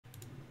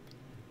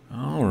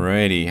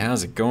Alrighty,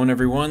 how's it going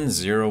everyone?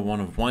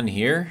 01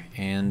 here,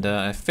 and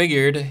I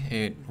figured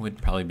it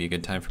would probably be a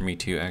good time for me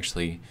to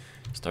actually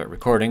start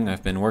recording.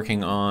 I've been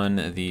working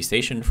on the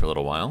station for a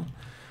little while.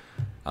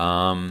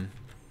 I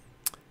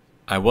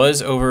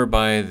was over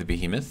by the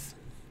behemoth,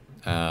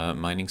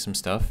 mining some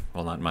stuff.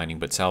 Well, not mining,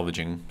 but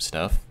salvaging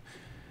stuff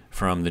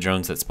from the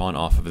drones that spawn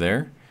off of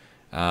there.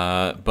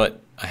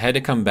 But I had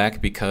to come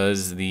back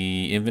because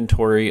the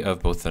inventory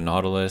of both the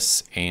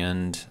Nautilus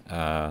and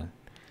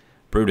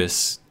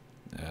Brutus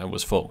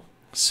was full.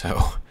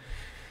 So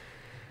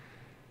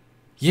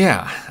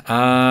yeah,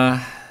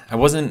 I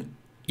wasn't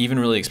even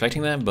really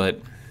expecting that, but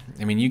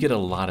I mean, you get a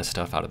lot of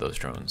stuff out of those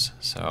drones.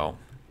 So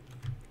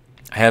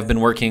I have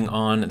been working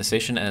on the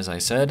station, as I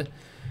said.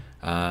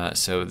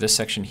 So this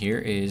section here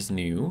is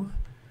new.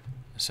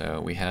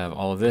 So we have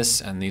all of this,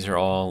 and these are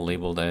all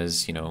labeled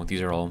as, you know,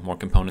 these are all more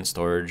component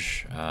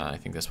storage. I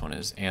think this one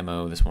is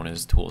ammo, this one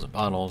is tools and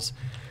bottles.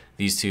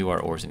 These two are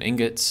ores and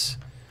ingots.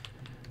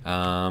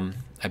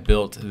 I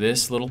built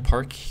this little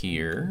park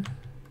here.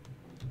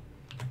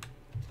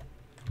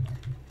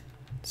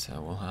 So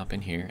we'll hop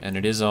in here, and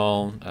it is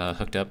all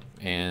hooked up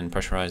and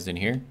pressurized in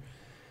here.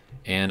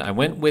 And I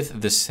went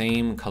with the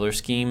same color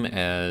scheme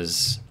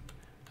as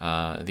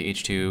the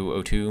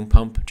H2O2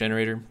 pump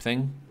generator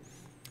thing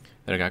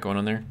that I got going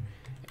on there.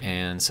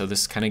 And so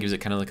this kind of gives it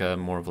kind of like a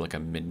more of like a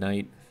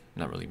midnight,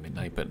 not really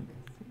midnight, but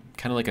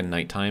kind of like a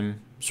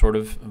nighttime sort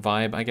of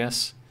vibe, I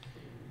guess.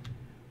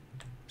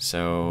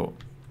 So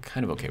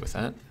kind of okay with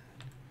that.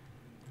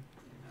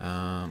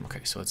 Okay,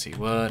 so let's see,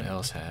 what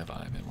else have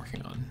I been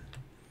working on?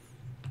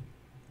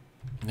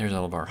 There's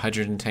all of our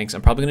hydrogen tanks.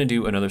 I'm probably going to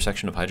do another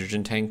section of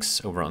hydrogen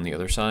tanks over on the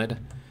other side.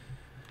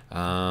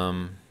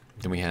 Then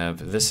we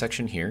have this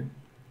section here.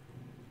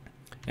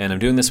 And I'm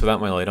doing this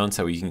without my light on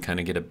so you can kind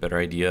of get a better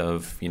idea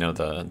of, you know,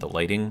 the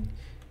lighting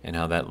and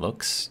how that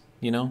looks,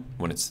 you know,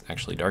 when it's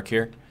actually dark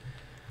here.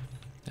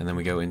 And then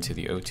we go into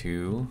the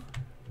O2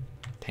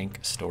 tank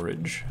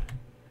storage.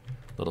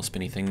 Little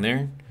spinny thing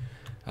there.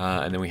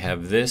 And then we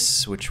have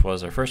this, which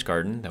was our first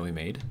garden that we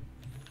made.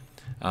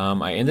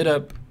 I ended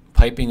up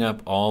piping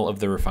up all of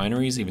the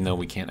refineries, even though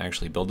we can't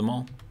actually build them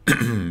all.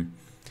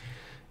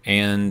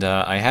 And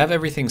I have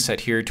everything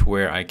set here to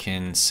where I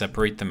can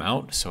separate them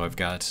out. So I've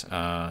got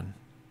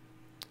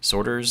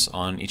sorters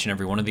on each and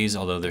every one of these,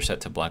 although they're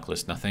set to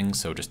blacklist nothing,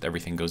 so just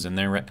everything goes in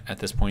there at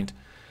this point.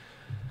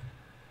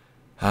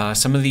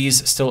 Some of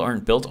these still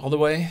aren't built all the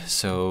way,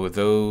 so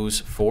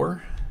those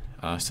 4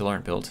 still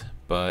aren't built,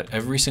 but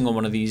every single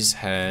one of these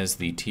has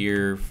the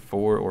tier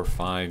 4 or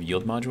 5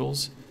 yield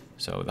modules,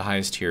 so the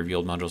highest tier of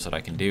yield modules that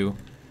I can do.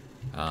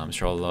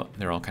 So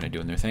they're all kind of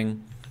doing their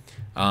thing.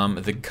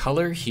 The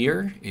color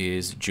here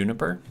is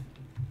juniper,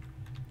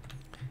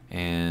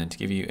 and to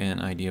give you an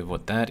idea of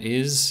what that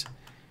is,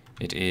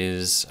 it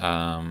is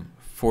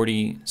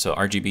 40, so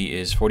RGB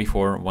is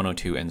 44,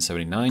 102, and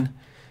 79,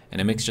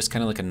 and it makes just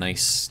kind of like a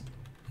nice,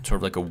 sort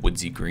of like a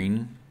woodsy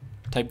green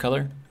type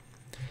color.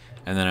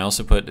 And then I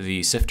also put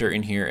the sifter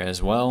in here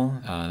as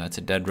well. That's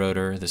a dead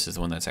rotor. This is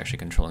the one that's actually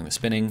controlling the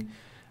spinning,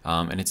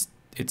 and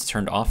it's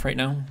turned off right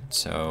now,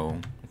 so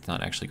it's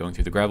not actually going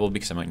through the gravel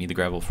because I might need the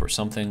gravel for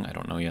something. I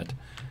don't know yet.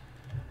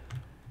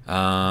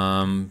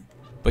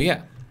 But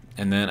yeah,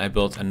 and then I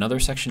built another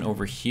section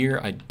over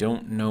here. I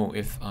don't know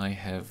if I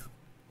have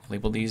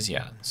labeled these.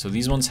 Yeah, so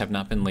these ones have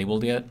not been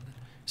labeled yet,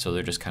 so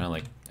they're just kind of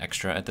like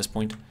extra at this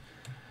point.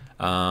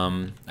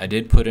 I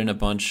did put in a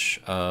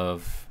bunch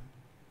of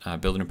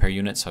build and repair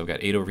units, so I've got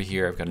 8 over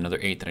here. I've got another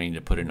 8 that I need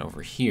to put in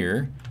over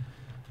here,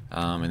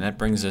 and that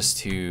brings us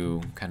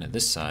to kind of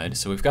this side.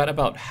 So we've got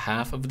about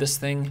half of this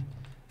thing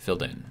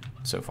filled in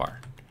so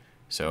far.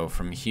 So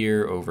from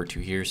here over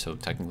to here, so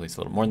technically it's a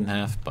little more than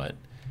half, but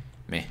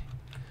meh.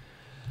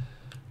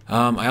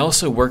 I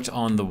also worked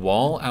on the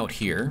wall out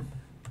here,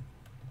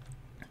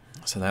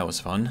 so that was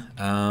fun.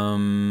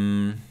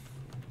 And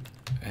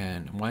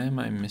why am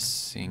I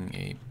missing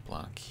a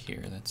block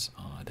here? That's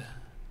odd.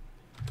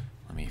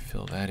 Let me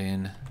fill that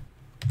in.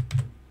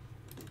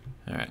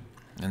 All right,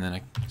 and then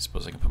I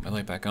suppose I can put my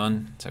light back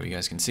on so you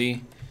guys can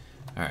see.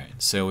 All right,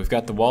 so we've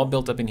got the wall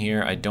built up in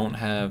here. I don't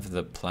have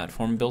the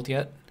platform built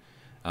yet,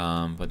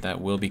 but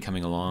that will be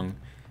coming along.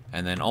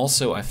 And then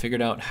also I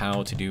figured out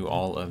how to do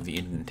all of the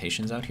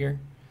indentations out here.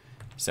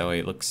 So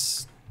it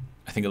looks,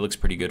 I think it looks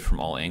pretty good from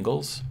all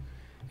angles.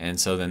 And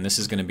so then this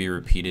is going to be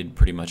repeated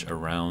pretty much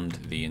around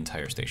the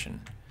entire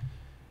station.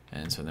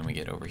 And so then we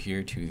get over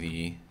here to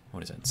the,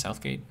 what is that,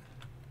 south gate?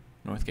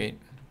 North gate?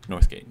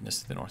 North gate. This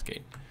is the north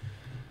gate.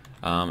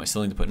 I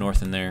still need to put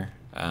north in there.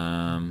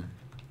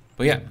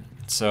 But yeah,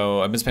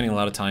 so I've been spending a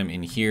lot of time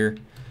in here.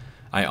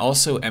 I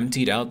also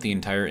emptied out the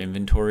entire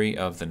inventory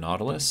of the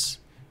Nautilus.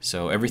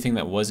 So everything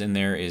that was in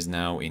there is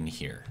now in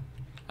here,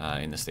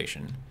 in the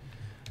station.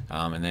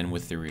 And then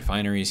with the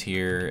refineries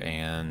here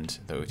and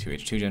the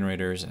O2H2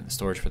 generators and the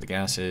storage for the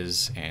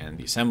gases and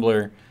the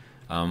assembler,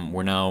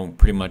 we're now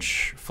pretty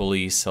much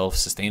fully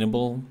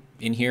self-sustainable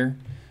in here.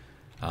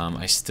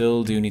 I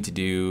still do need to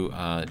do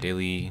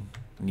daily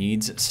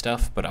needs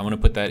stuff, but I want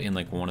to put that in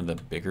like one of the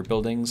bigger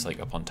buildings, like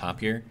up on top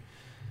here.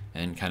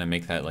 and kind of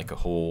make that like a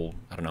whole,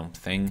 I don't know,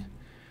 thing.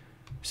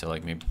 So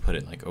like maybe put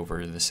it like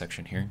over this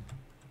section here.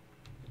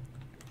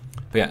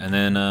 But yeah, and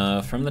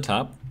then from the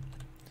top,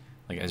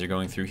 like as you're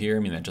going through here, I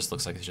mean, that just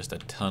looks like it's just a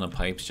ton of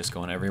pipes just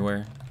going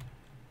everywhere.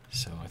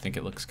 So I think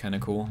it looks kind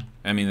of cool.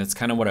 I mean, that's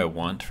kind of what I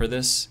want for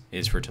this,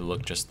 is for it to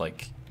look just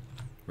like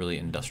really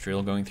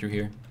industrial going through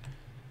here.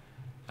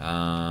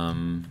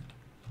 But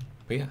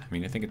yeah, I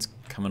mean, I think it's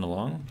coming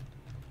along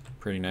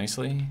pretty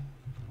nicely.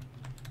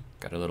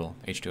 Got a little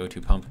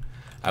H2O2 pump.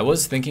 I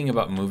was thinking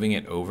about moving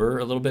it over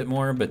a little bit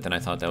more, but then I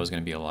thought that was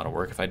going to be a lot of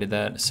work if I did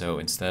that. So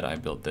instead I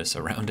built this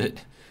around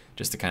it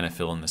just to kind of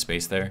fill in the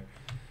space there.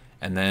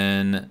 And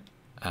then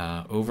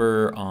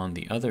over on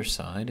the other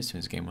side, as soon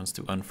as the game wants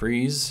to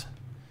unfreeze,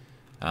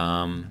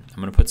 I'm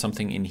going to put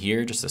something in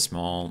here, just a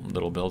small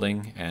little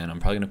building, and I'm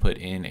probably going to put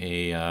in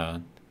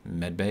a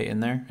med bay in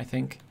there, I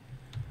think.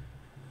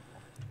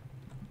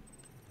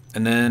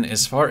 And then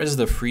as far as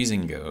the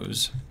freezing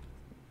goes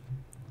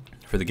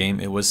for the game,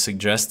 it was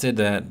suggested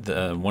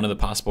that one of the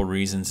possible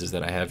reasons is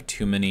that I have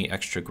too many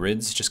extra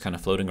grids just kind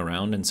of floating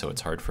around, and so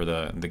it's hard for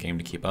the game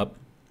to keep up.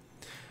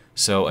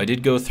 So I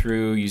did go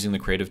through using the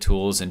creative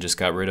tools and just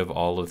got rid of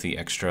all of the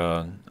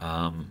extra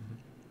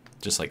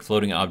just like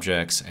floating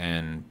objects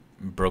and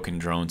broken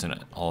drones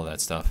and all of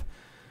that stuff.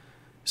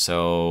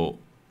 So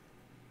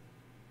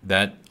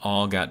that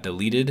all got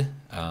deleted.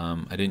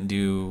 I didn't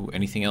do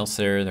anything else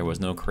there. There was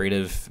no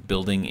creative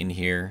building in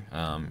here.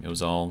 It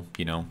was all,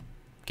 you know,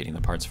 getting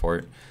the parts for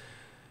it.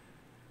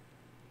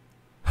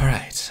 All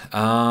right.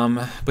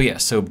 But yeah,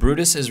 so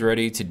Brutus is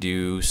ready to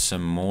do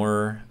some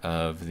more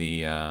of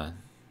the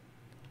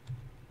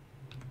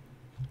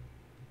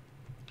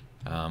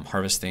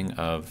harvesting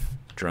of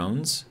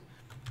drones.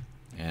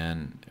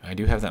 And I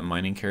do have that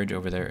mining carriage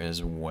over there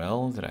as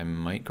well that I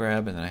might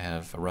grab, and then I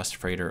have a rust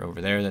freighter over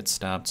there that's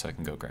stopped, so I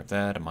can go grab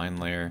that, a mine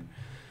layer,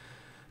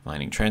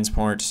 mining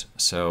transport.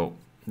 So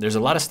there's a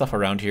lot of stuff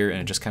around here, and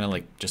it just kind of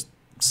like just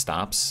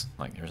stops.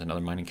 Like there's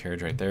another mining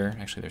carriage right there.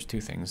 Actually, there's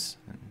two things.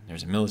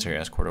 There's a military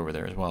escort over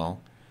there as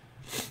well.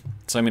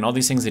 So I mean, all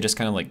these things, they just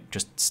kind of like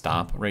just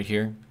stop right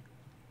here.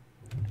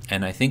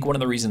 And I think one of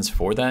the reasons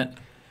for that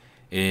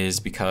is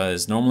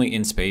because normally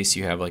in space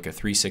you have like a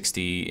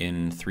 360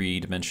 in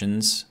 3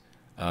 dimensions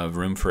of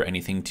room for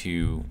anything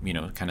to, you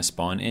know, kind of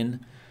spawn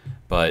in,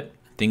 but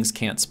things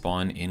can't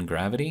spawn in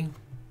gravity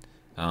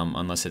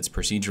unless it's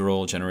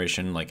procedural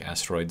generation, like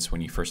asteroids.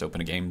 When you first open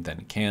a game, then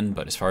it can.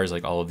 But as far as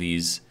like all of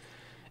these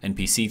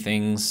NPC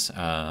things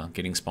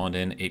getting spawned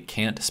in, it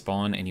can't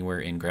spawn anywhere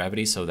in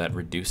gravity, so that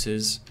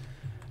reduces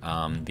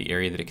the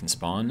area that it can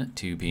spawn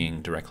to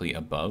being directly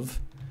above.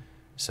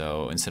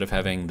 So instead of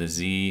having the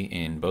Z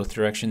in both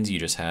directions, you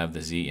just have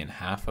the Z in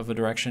half of a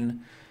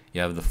direction. You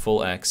have the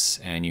full X,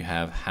 and you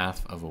have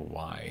half of a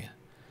Y.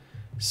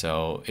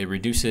 So it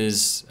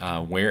reduces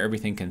where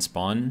everything can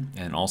spawn,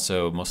 and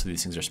also most of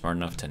these things are smart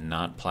enough to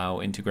not plow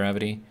into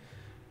gravity.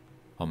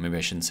 Well, maybe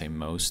I shouldn't say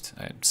most.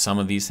 Some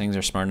of these things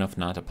are smart enough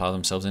not to plow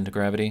themselves into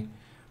gravity.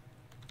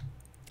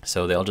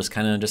 So they'll just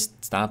kind of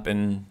just stop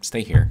and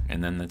stay here,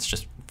 and then it's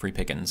just free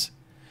pickings.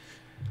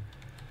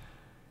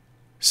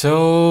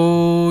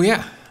 So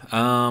yeah,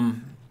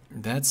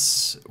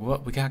 that's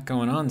what we got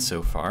going on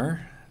so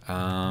far.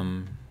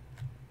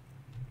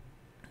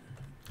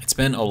 It's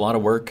been a lot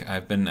of work.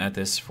 I've been at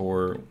this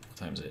for, what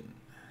time is it?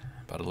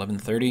 About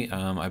 11:30.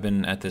 I've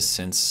been at this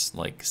since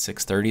like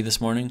 6:30 this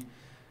morning.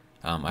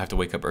 I have to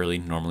wake up early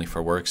normally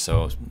for work,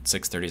 so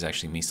 6:30 is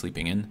actually me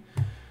sleeping in.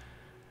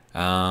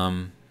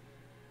 But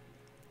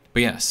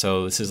yeah,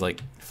 so this is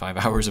like 5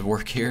 hours of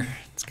work here.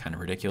 It's kind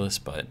of ridiculous,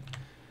 but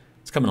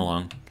it's coming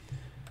along.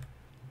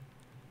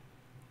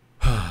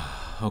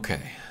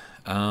 Okay.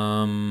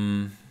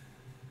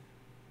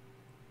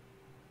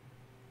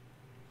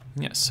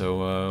 Yeah,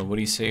 so what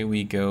do you say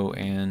we go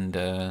and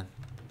go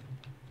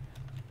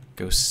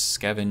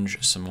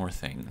scavenge some more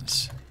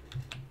things?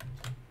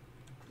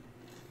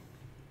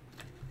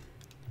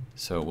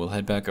 So we'll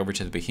head back over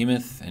to the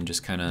behemoth and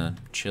just kind of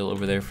chill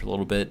over there for a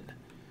little bit.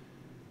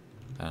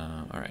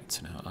 Alright,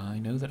 so now I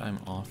know that I'm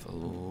off a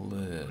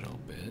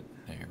little bit.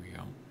 There we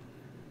go.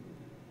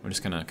 I'm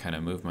just gonna kind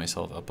of move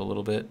myself up a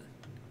little bit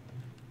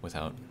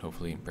without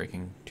hopefully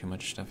breaking too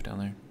much stuff down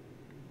there.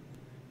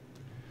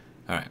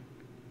 Alright.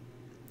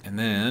 And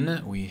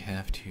then we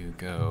have to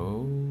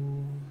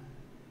go...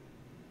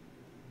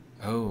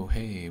 Oh,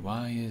 hey,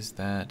 why is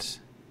that...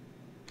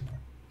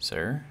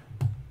 Sir?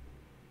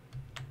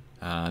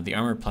 The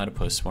armored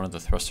platypus, one of the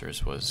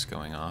thrusters was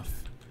going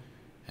off,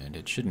 and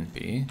it shouldn't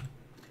be.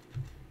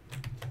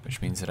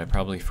 Which means that I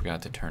probably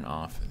forgot to turn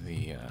off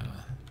the...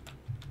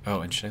 Oh,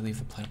 and should I leave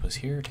the platypus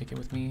here or take it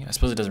with me? I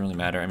suppose it doesn't really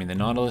matter. I mean, the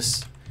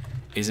Nautilus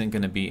isn't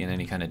going to be in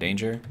any kind of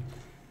danger,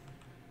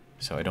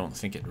 so I don't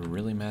think it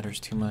really matters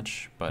too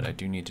much, but I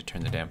do need to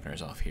turn the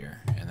dampeners off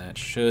here, and that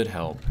should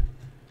help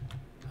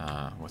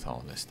with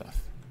all of this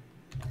stuff.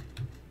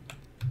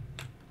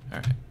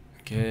 Alright,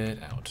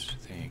 get out.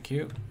 Thank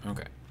you.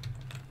 Okay.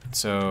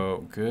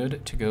 So,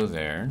 good to go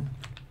there.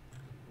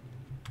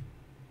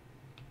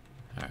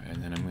 Alright,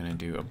 and then I'm going to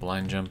do a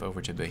blind jump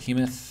over to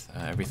Behemoth.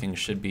 Everything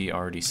should be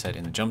already set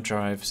in the jump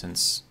drive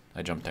since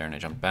I jumped there and I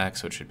jumped back,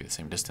 so it should be the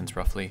same distance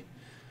roughly.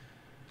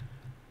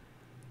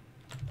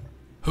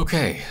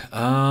 Okay,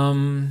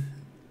 now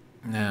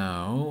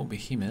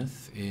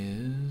Behemoth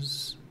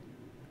is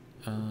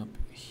up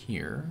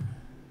here.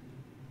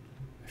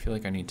 I feel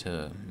like I need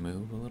to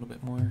move a little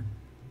bit more,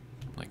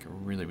 like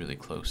really, really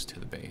close to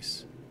the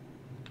base.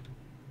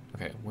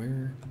 Okay,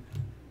 where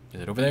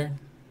is it? Over there?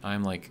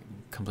 I'm like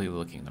completely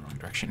looking in the wrong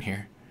direction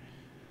here.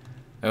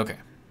 Okay.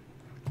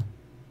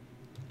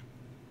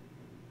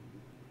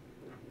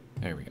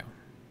 There we go.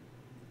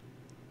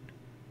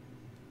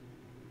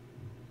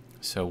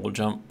 So we'll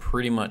jump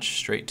pretty much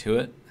straight to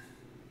it.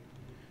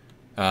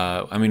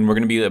 I mean, we're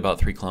going to be about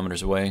 3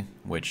 kilometers away,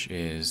 which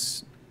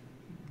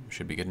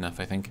should be good enough,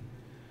 I think.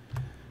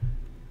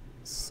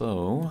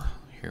 So,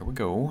 here we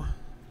go.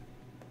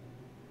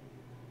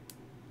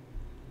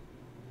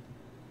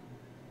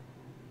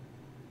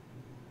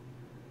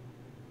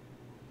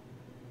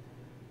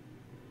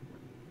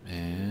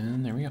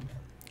 And there we go.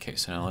 Okay,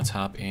 so now let's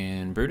hop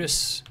in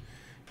Brutus,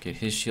 get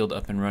his shield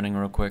up and running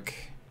real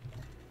quick.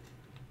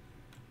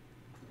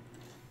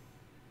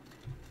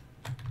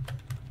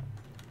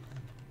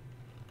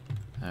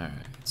 Alright,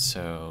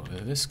 so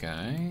this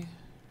guy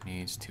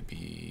needs to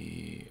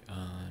be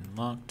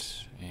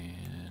unlocked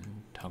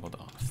and toggled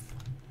off.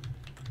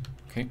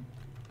 Okay.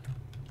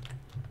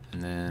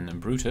 And then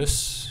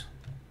Brutus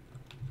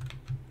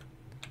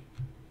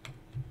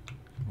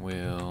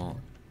will,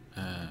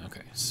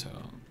 okay, so,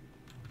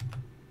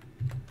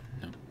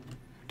 no,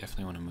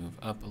 definitely want to move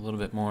up a little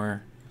bit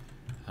more.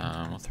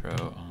 We'll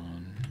throw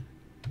on,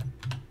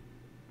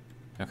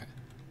 okay,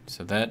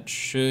 so that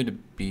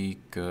should be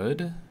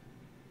good.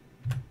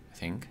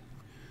 Think.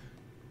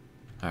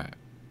 All right.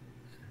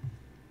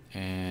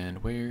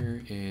 And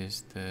where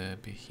is the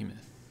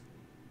Behemoth?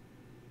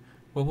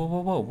 Whoa, whoa,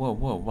 whoa, whoa, whoa,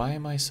 whoa. Why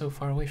am I so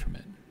far away from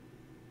it?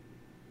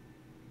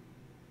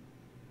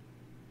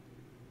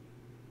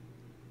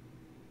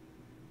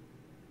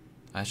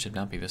 I should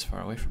not be this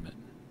far away from it.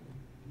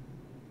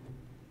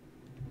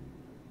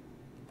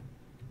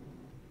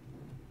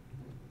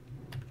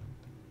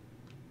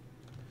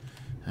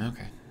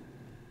 Okay.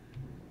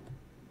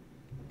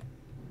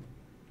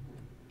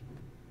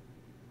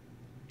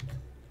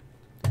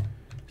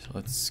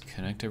 Let's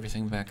connect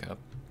everything back up.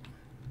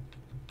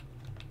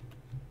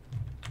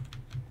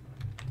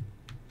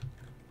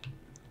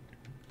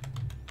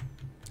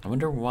 I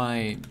wonder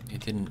why it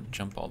didn't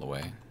jump all the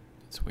way.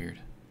 It's weird.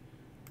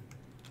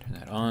 Turn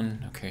that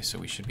on. Okay, so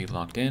we should be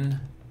locked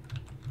in.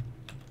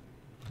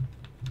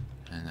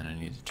 And then I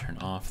need to turn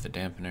off the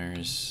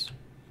dampeners.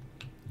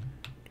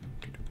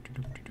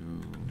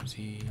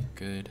 Z,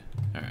 good.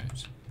 All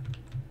right.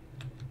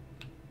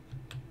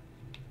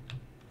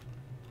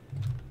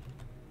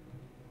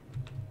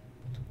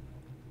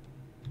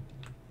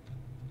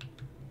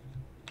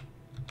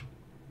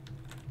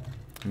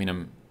 I mean,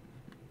 I'm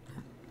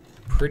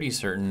pretty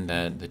certain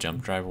that the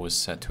jump drive was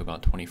set to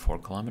about 24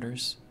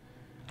 kilometers.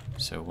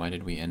 So why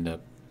did we end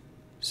up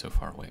so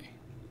far away?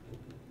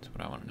 That's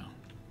what I want to know.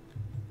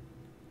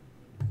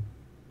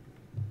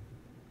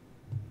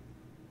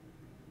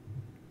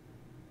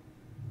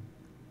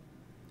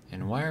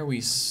 And why are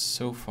we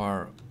so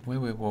far? Wait,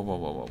 whoa, whoa, whoa,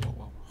 whoa, whoa,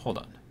 whoa. Hold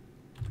on.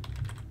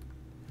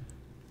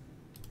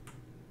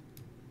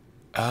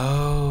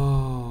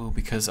 Oh,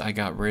 because I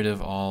got rid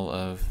of all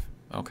of,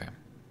 okay.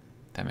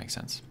 That makes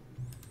sense.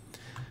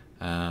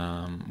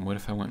 What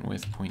if I went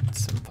with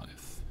 0.75?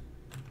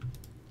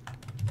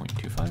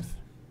 0.25?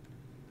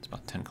 It's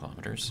about 10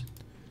 kilometers.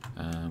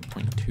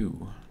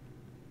 0.2,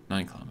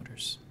 9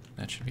 kilometers.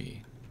 That should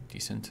be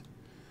decent.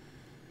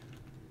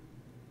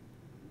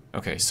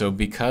 Okay, so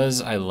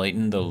because I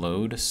lightened the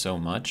load so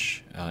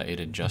much,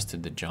 it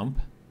adjusted the jump.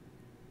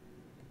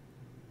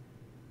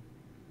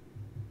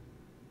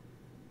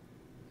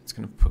 It's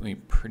going to put me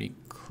pretty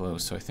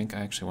close, so I think I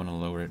actually want to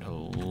lower it a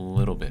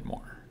little bit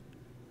more.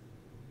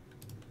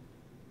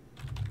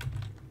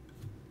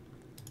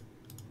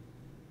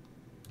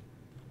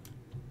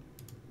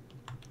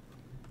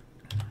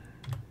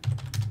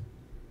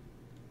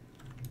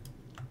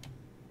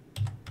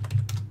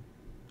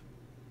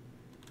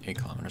 Eight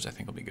kilometers I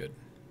think will be good.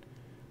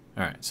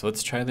 All right, so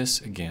let's try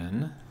this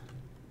again.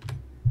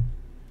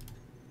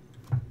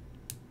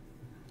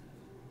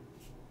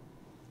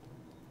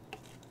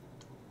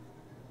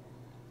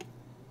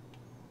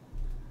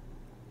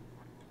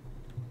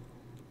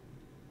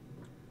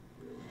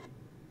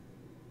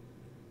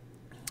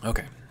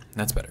 Okay,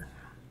 that's better.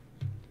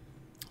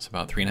 It's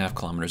about 3.5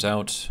 kilometers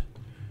out,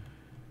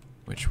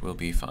 which will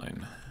be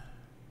fine.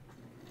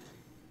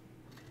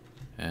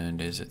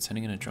 And is it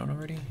sending in a drone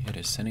already? It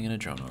is sending in a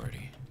drone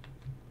already.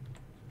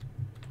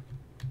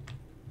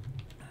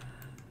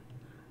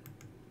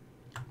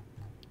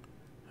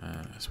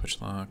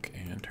 Switch lock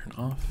and turn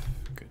off.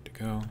 Good to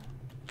go.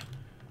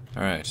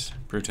 All right,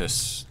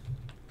 Brutus.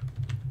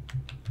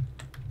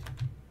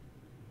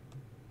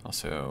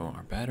 Also,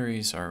 our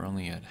batteries are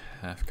only at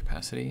half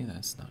capacity.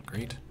 That's not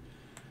great.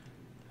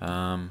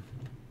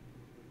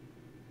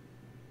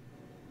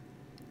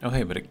 Oh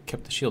hey, but it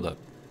kept the shield up.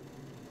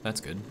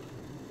 That's good.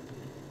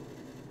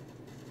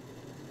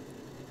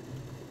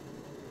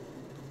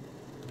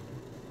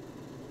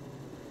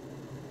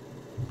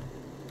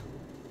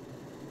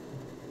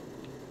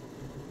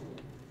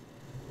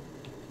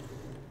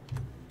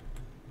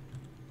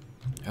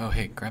 Oh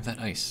hey, grab that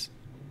ice.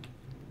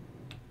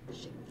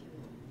 Ship fuel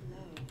low.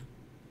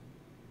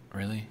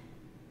 Really?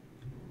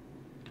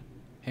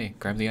 Hey,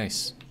 grab the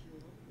ice.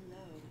 Fuel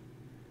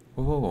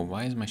low. Whoa, whoa, whoa,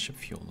 why is my ship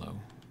fuel low?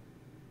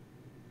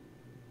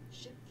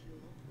 Ship fuel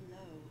low.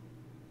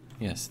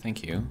 Yes,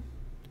 thank you.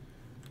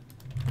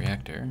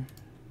 Reactor.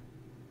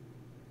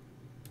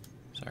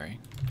 Sorry,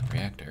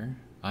 reactor.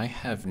 I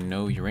have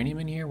no uranium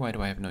in here? Why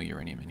do I have no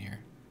uranium in here?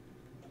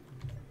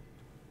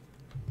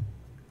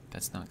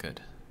 That's not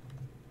good.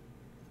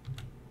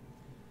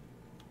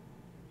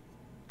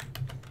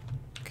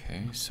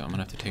 Okay, so I'm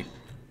gonna have to take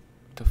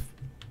the...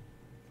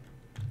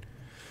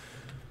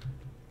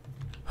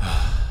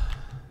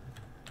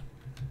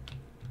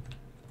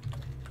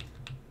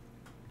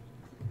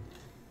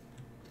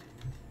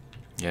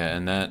 Yeah,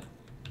 and that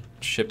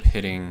ship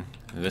hitting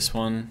this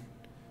one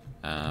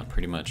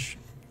pretty much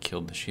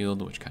killed the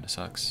shield, which kind of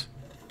sucks.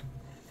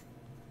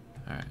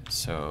 Alright,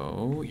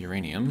 so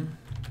uranium.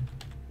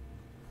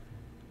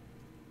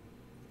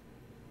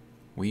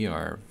 We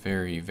are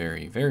very,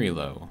 very, very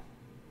low.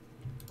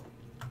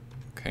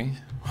 Okay,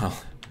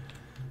 well,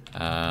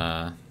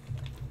 I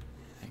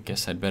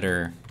guess I'd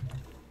better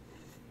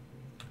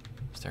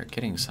start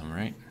getting some,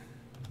 right?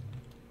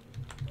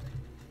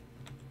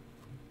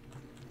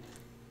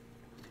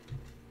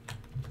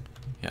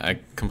 Yeah, I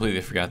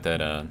completely forgot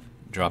that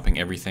dropping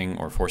everything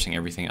or forcing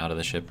everything out of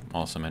the ship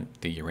also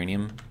meant the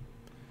uranium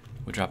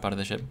would drop out of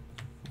the ship,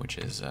 which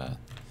is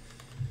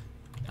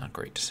not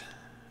great.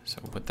 So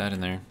we'll put that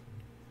in there.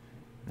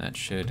 That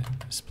should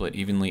split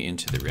evenly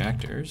into the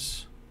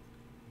reactors.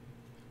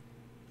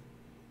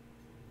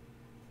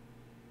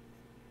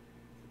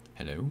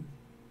 Hello?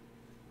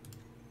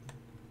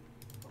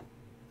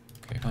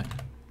 Okay, fine.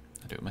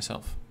 I'll do it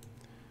myself.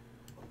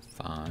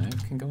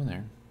 5 can go in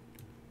there.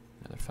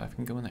 Another 5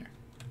 can go in there.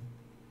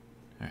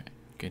 Alright,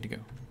 good to go.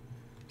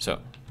 So,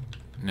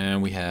 now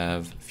we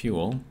have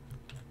fuel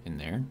in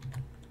there.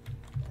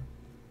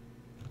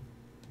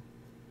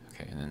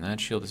 Okay, and then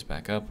that shield is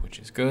back up, which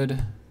is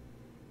good.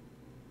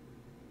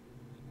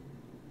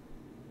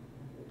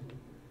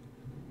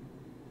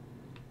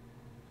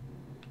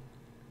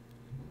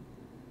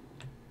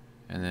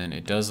 And then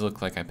it does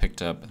look like I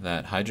picked up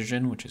that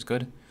hydrogen, which is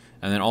good.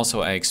 And then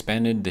also I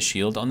expanded the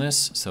shield on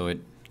this, so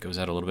it goes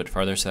out a little bit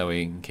farther, so that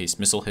way in case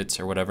missile hits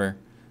or whatever,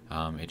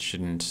 it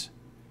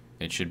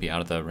should be out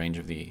of the range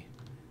of the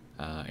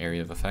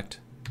area of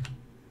effect.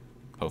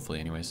 Hopefully,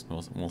 anyways.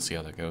 We'll see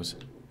how that goes.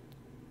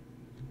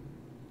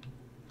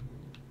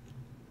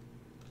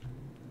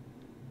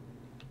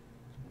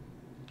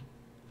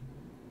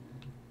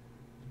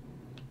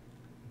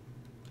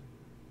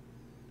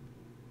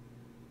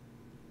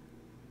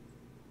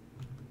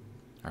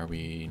 Are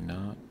we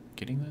not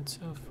getting that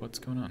stuff? What's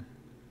going on?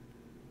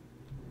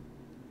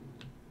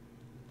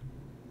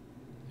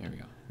 There we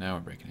go. Now we're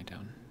breaking it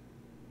down.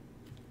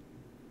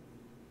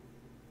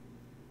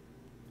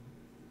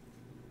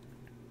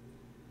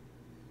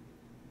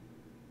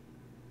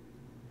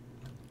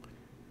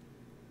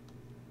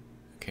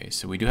 Okay,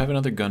 so we do have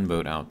another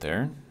gunboat out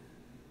there.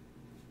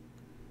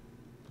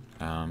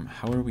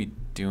 How are we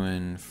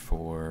doing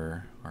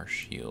for our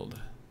shield?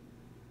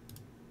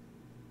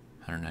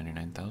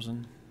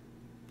 199,000?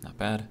 Not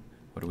bad.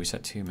 What do we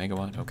set to?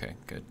 Megawatt? Okay,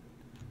 good.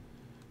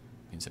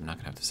 Means I'm not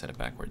gonna have to set it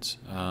backwards.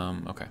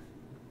 Okay.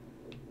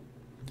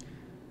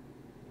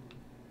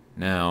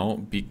 Now,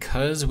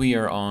 because we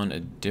are on a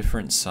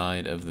different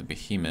side of the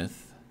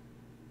behemoth,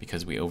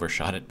 because we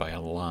overshot it by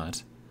a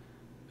lot,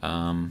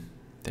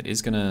 that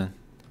is gonna...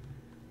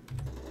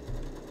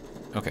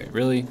 Okay,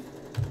 really?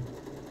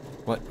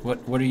 What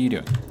are you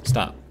doing?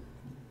 Stop.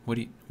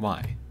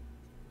 Why?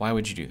 Why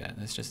would you do that?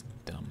 That's just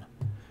dumb.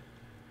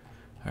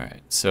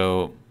 Alright,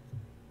 so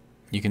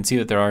you can see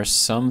that there are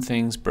some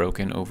things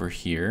broken over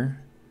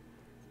here.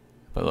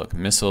 But look,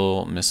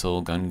 missile,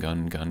 missile, gun,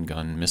 gun, gun,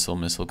 gun, missile,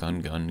 missile,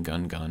 gun, gun,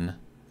 gun, gun.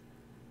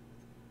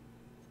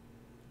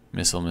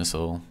 Missile,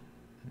 missile,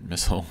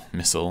 missile,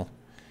 missile.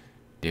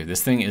 Dude,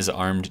 this thing is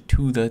armed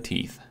to the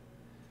teeth.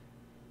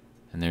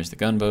 And there's the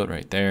gunboat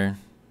right there.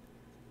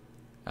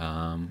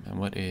 And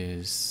what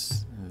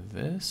is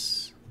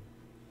this?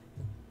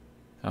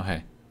 Oh,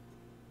 hey.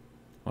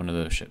 One of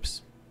those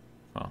ships.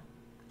 Well,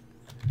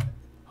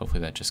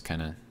 hopefully that just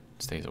kind of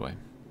stays away.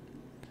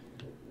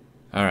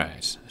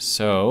 Alright,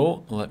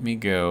 so let me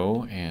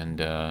go and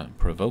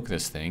provoke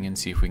this thing and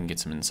see if we can get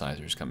some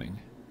incisors coming.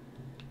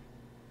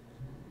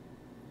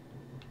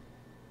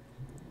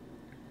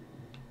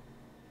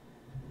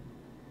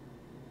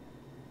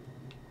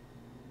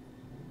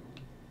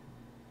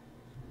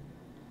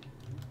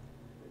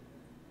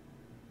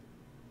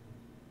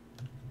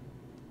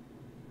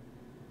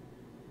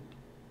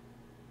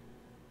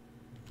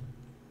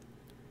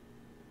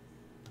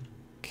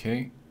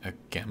 Okay, a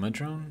gamma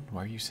drone?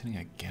 Why are you sending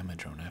a gamma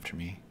drone after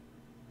me?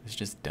 It's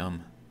just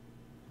dumb.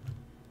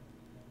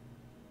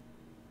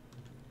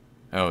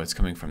 Oh, it's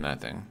coming from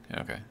that thing.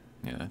 Okay.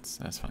 Yeah,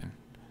 that's fine.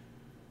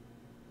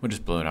 We'll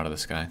just blow it out of the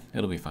sky.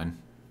 It'll be fine.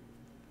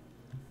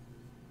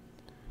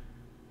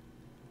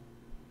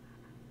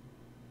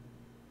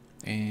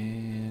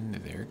 And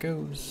there it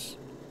goes.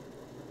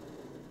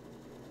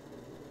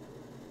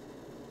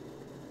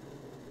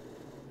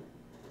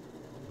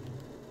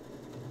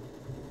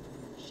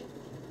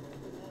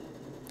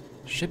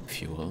 Ship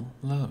fuel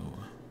low.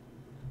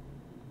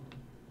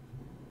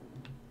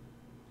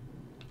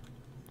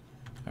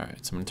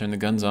 Alright, so I'm going to turn the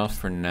guns off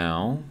for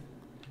now.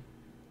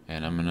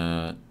 And I'm going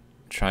to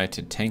try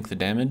to tank the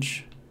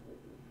damage.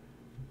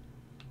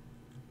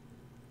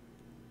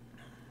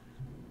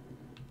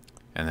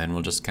 And then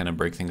we'll just kind of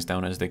break things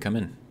down as they come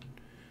in.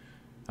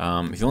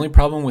 The only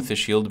problem with the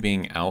shield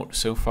being out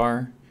so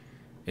far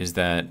is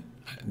that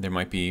there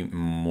might be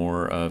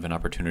more of an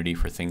opportunity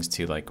for things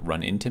to like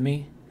run into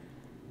me.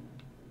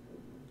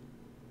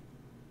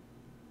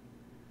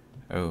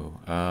 Oh,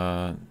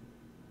 yeah,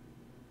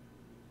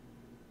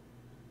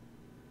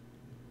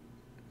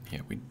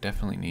 we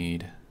definitely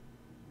need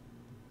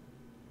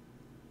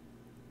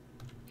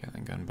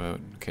Gatling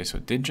gunboat. Okay, so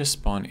it did just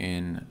spawn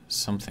in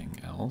something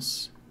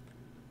else.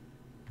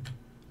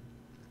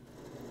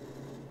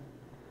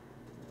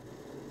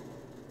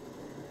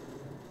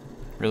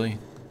 Really?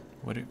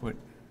 What,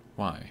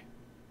 why?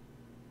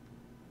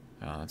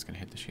 Oh, that's gonna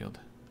hit the shield.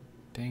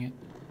 Dang it.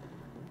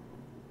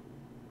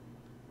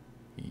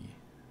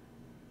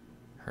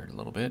 Hurt a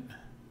little bit.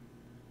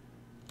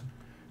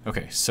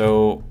 Okay,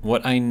 so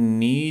what I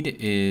need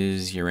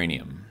is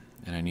uranium,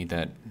 and I need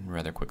that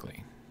rather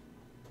quickly.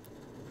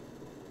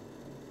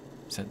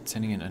 Is that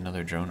sending in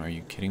another drone? Are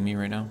you kidding me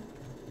right now?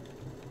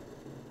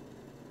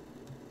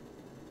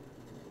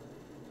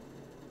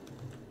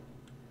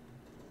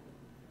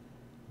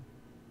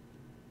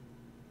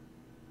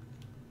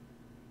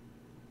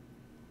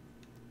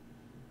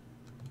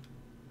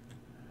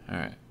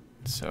 Alright,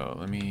 so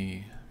let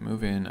me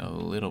move in a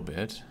little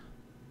bit.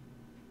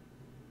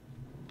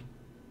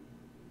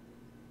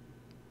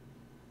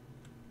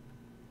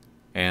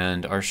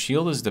 And our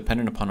shield is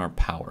dependent upon our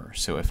power.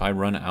 So if I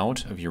run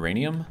out of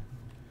uranium,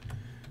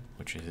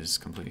 which is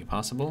completely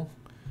possible,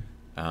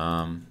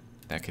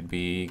 that could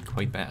be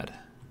quite bad.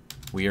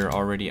 We are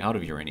already out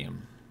of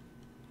uranium.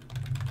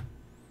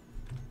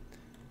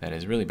 That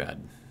is really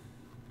bad.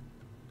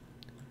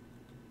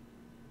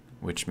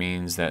 Which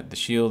means that the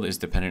shield is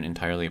dependent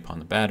entirely upon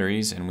the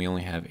batteries, and we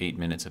only have 8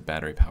 minutes of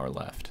battery power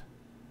left.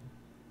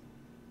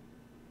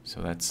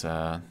 So that's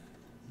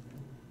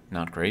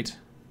not great.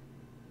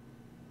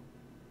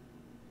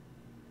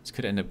 This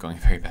could end up going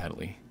very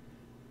badly.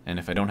 And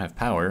if I don't have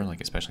power,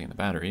 like especially in the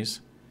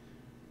batteries...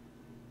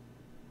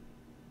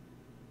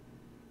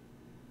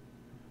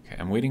 Okay,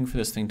 I'm waiting for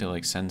this thing to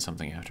like send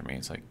something after me.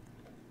 It's like,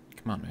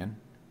 come on, man.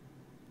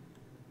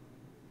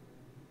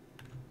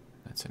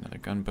 That's another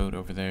gunboat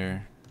over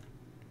there.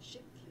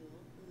 Ship fuel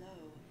low.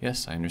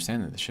 Yes, I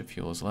understand that the ship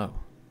fuel is low.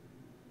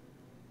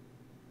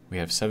 We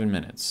have 7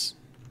 minutes.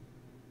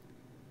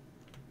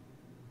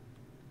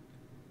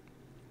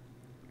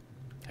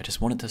 I just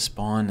wanted to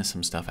spawn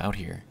some stuff out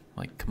here.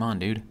 Like, come on,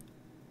 dude.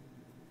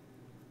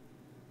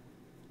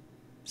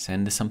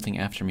 Send something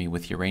after me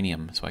with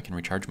uranium so I can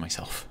recharge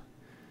myself.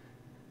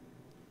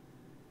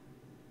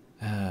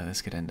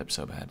 This could end up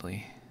so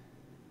badly.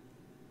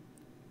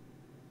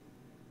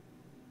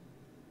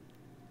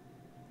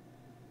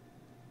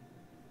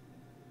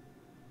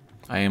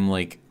 I am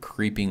like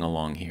creeping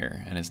along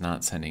here and it's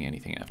not sending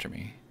anything after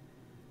me.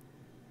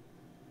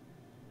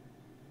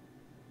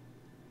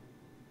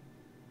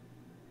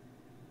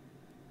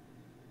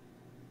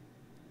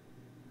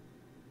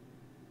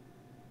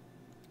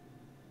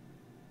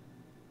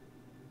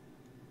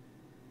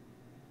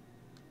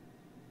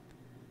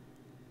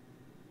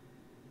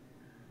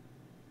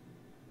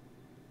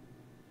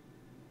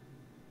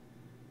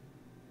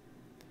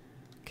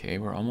 Okay,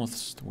 we're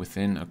almost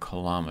within a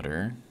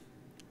kilometer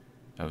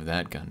of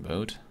that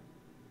gunboat.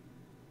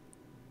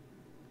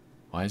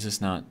 Why is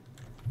this not...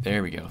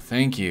 There we go.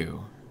 Thank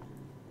you.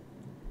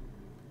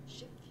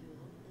 Ship fuel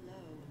low.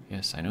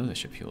 Yes, I know the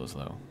ship fuel is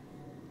low.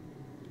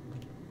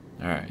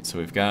 Alright, so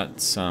we've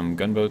got some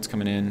gunboats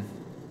coming in.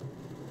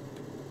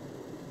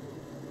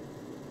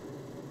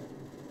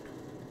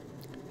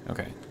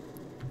 Okay.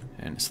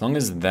 And as long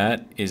as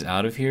that is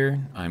out of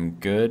here, I'm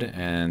good.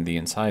 And the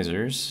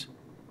incisors...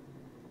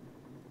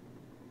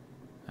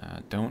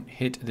 don't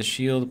hit the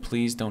shield.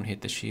 Please don't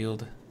hit the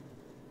shield.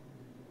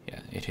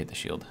 Yeah, it hit the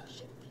shield.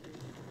 Ship fuel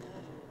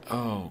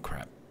low. Oh,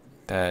 crap.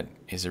 That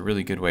is a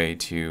really good way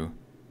to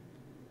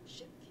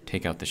Ship fuel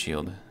take out the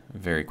shield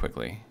very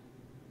quickly.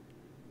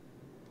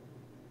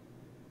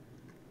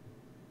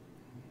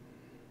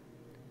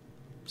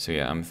 So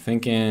yeah, I'm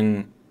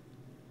thinking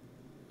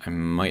I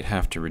might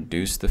have to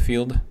reduce the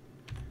field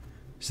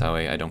so that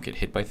way I don't get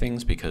hit by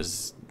things,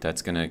 because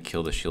that's going to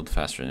kill the shield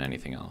faster than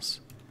anything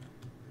else.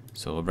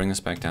 So we'll bring this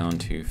back down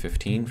to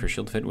 15 for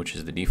shield fit, which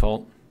is the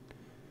default.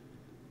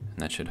 And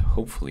that should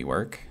hopefully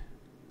work.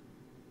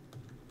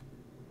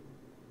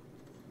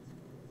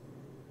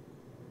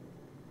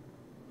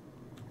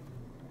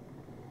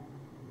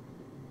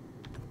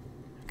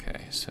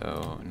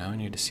 so now I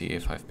need to see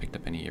if I've picked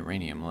up any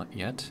uranium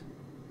yet.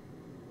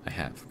 I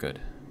have.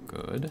 Good.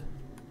 Good.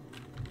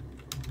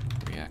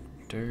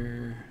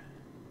 Reactor.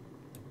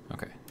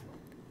 Okay.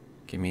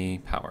 Give me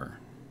power.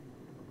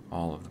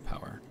 All of the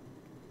power.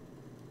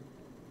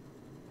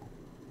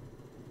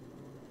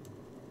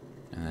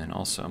 And then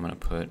also I'm going to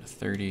put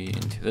 30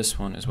 into this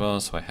one as well,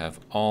 so I have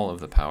all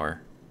of the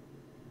power.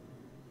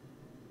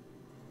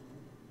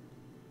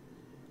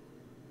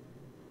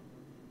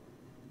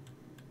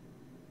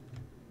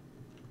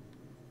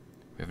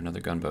 We have another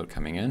gunboat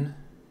coming in.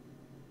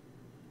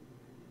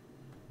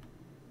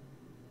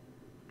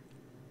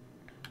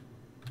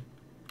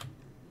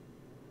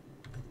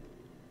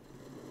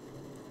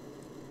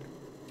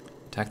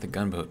 Attack the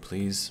gunboat,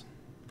 please.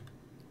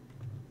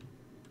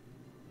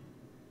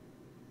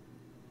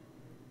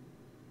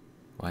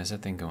 Why is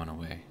that thing going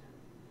away?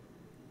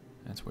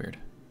 That's weird.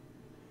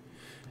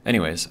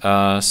 Anyways,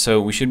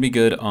 so we should be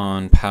good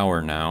on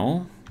power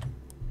now.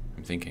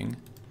 I'm thinking.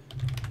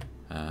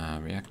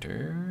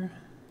 Reactor.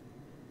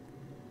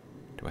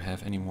 Do I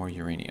have any more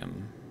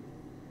uranium?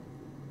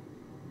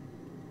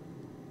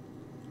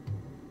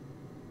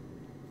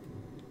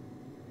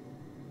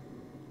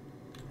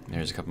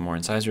 There's a couple more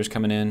incisors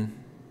coming in,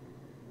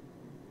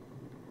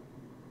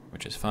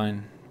 which is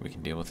fine. We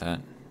can deal with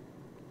that.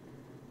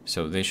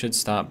 So they should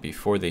stop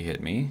before they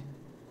hit me,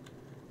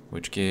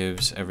 which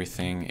gives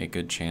everything a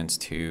good chance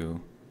to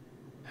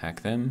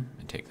hack them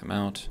and take them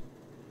out.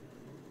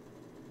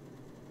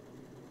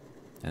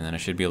 And then I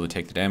should be able to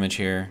take the damage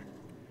here.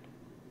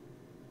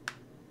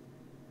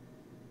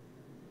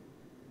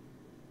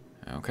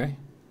 Okay.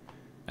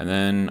 And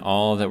then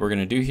all that we're going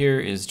to do here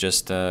is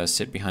just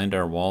sit behind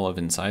our wall of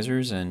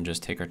incisors and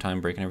just take our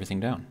time breaking everything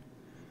down.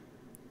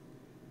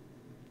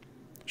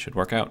 Should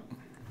work out.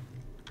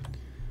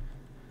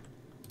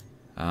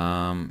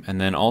 And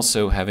then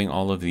also having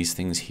all of these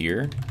things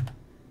here,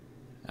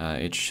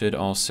 it should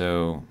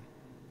also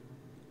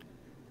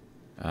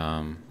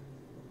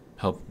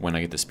help when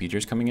I get the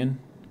speeders coming in.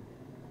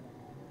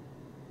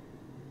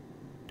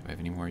 Do I have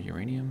any more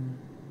uranium?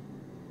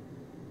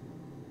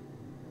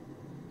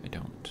 I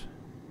don't.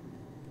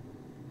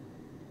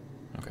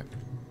 Okay.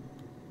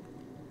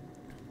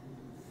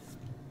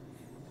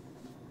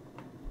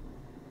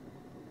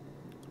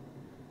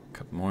 A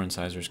couple more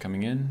incisors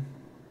coming in.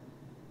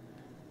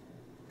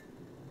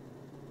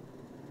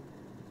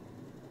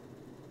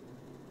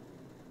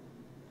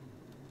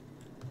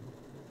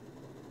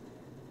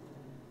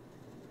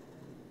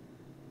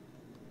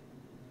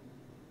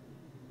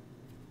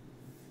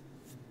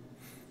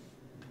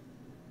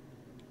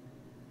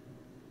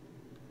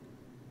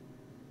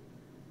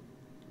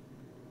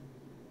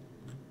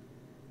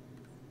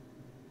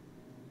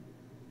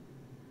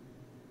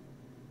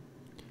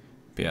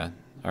 But yeah,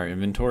 our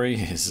inventory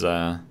is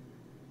a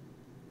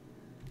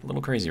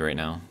little crazy right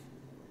now.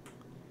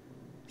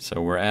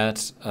 So we're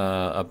at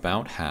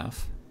about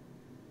half,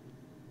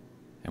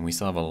 and we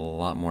still have a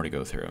lot more to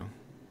go through.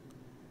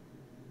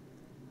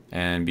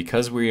 And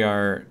because we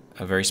are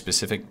a very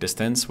specific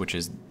distance, which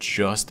is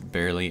just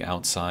barely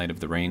outside of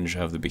the range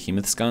of the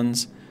Behemoth's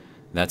guns,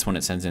 that's when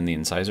it sends in the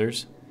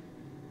incisors.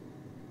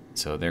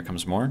 So there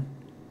comes more.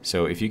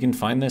 So if you can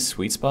find this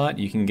sweet spot,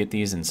 you can get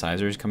these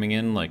incisors coming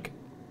in like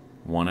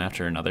one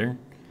after another,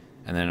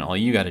 and then all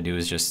you got to do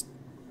is just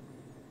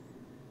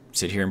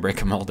sit here and break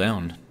them all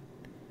down.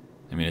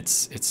 I mean,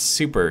 it's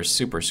super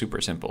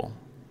simple.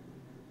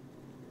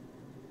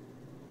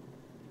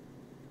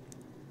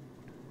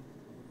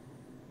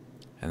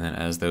 And then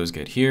as those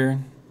get here,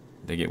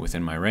 they get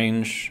within my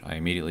range, I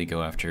immediately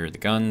go after the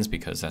guns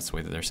because that's the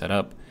way that they're set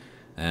up.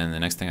 And the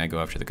next thing I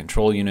go after the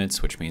control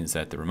units, which means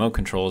that the remote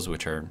controls,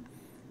 which are,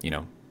 you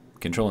know,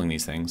 controlling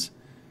these things,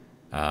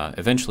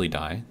 eventually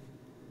die.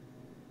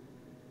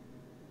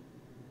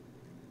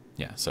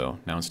 Yeah, so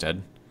now it's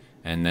dead.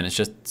 And then it's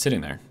just sitting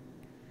there.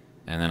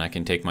 And then I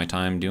can take my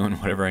time doing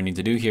whatever I need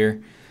to do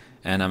here.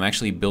 And I'm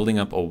actually building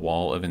up a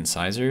wall of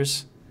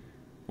incisors,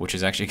 which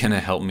is actually going to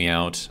help me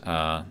out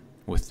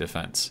with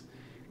defense.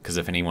 Because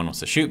if anyone wants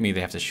to shoot me, they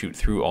have to shoot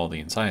through all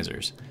the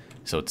incisors.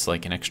 So it's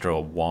like an extra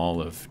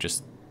wall of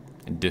just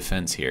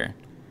defense here,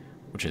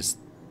 which is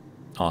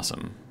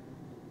awesome.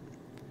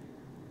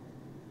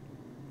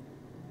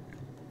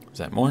 Is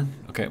that more?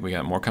 Okay, we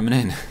got more coming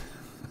in.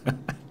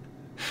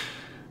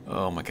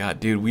 Oh my god,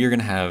 dude, we are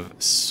gonna have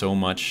so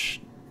much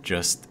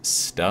just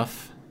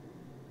stuff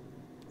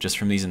just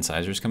from these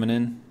incisors coming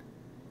in.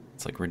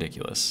 It's like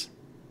ridiculous.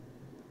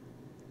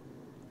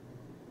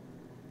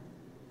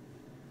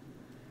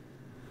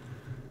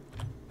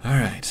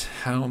 Alright,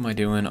 how am I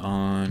doing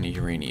on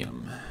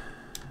uranium?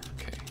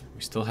 Okay,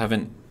 we still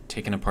haven't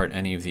taken apart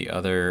any of the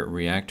other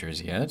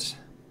reactors yet.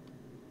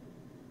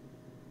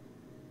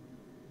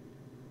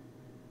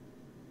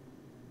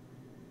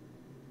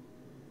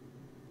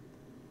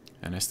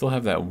 And I still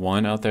have that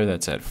one out there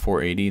that's at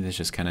 480 that's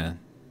just kind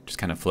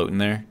of floating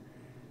there.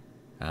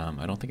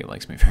 I don't think it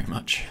likes me very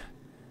much,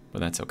 but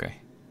that's okay.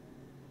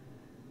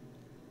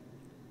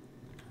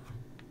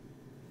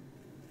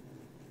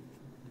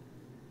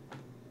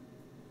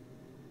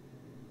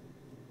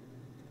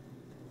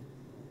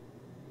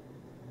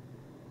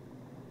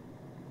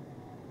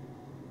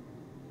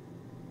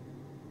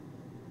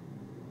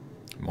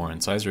 more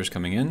incisors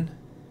coming in.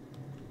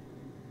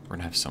 We're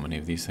gonna have so many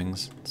of these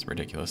things. It's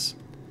ridiculous.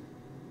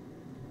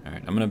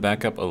 Alright, I'm gonna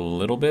back up a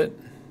little bit.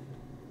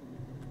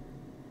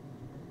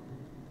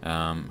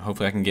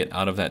 Hopefully I can get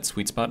out of that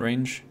sweet spot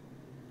range.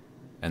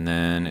 And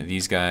then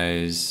these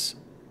guys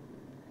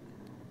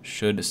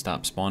should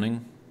stop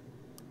spawning,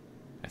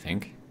 I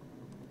think.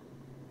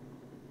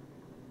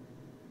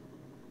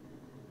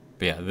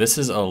 But yeah, this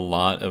is a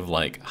lot of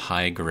like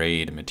high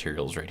grade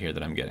materials right here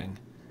that I'm getting.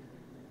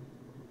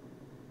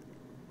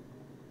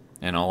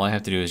 And all I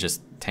have to do is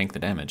just tank the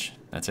damage.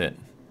 That's it.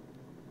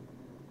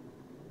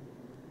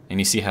 And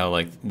you see how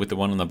like with the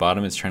one on the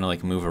bottom, it's trying to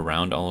like move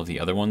around all of the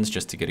other ones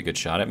just to get a good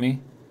shot at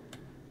me.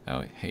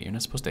 Oh, hey, you're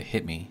not supposed to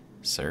hit me,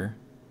 sir.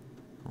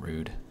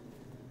 Rude.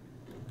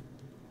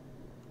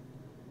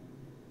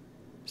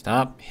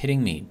 Stop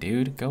hitting me,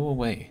 dude. Go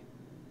away.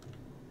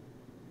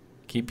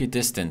 Keep your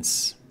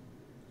distance.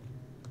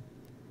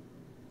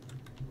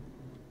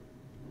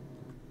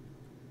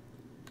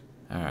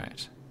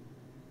 Alright.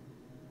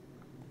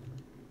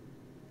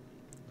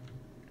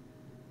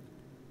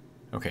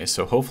 Okay,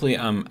 so hopefully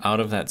I'm out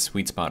of that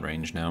sweet spot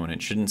range now, and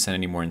it shouldn't send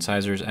any more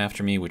incisors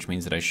after me, which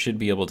means that I should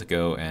be able to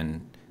go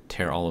and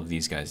tear all of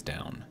these guys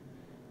down.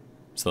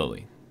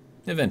 Slowly.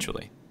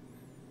 Eventually.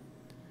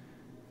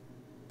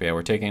 But yeah,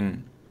 we're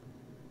taking...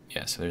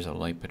 Yeah, so there's a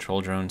light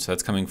patrol drone. So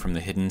that's coming from the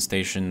hidden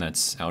station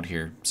that's out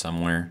here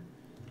somewhere.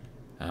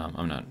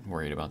 I'm not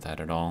worried about that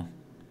at all.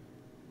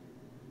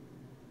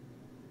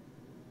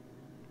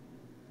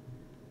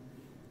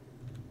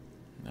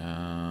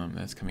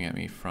 That's coming at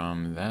me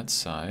from that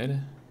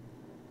side.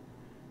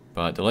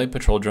 But the light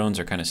patrol drones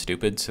are kind of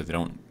stupid, so they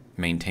don't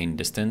maintain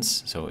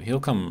distance. So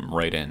he'll come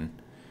right in,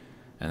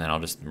 and then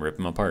I'll just rip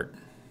him apart.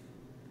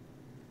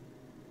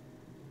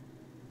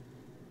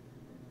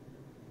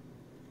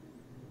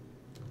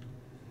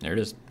 There it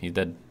is. He's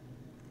dead.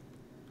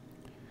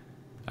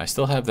 I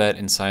still have that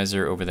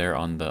incisor over there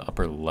on the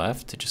upper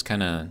left, just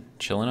kind of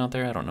chilling out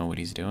there. I don't know what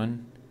he's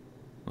doing.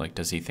 Like,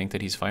 does he think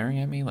that he's firing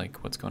at me?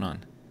 Like, what's going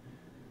on?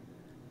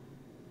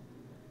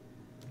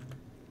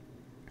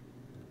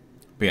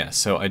 But yeah,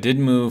 so I did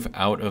move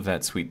out of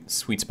that sweet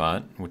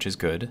spot, which is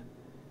good.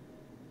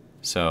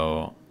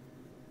 So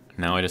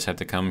now I just have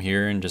to come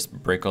here and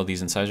just break all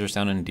these incisors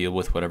down and deal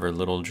with whatever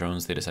little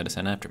drones they decide to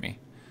send after me.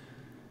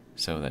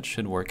 So that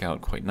should work out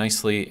quite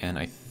nicely, and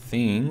I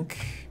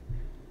think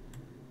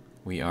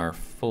we are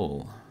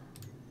full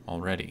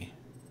already.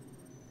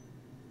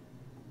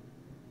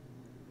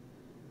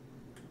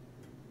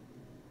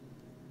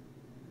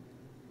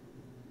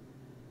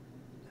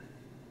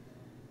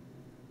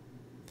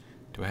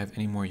 Do I have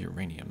any more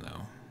uranium,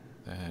 though?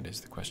 That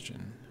is the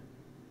question.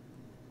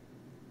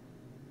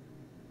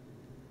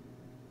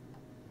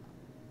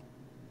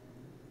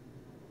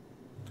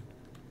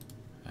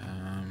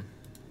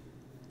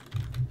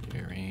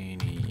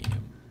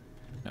 Uranium.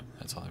 No,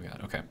 that's all I've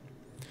got. Okay.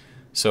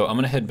 So I'm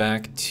going to head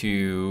back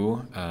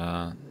to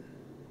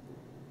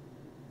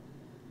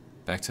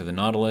the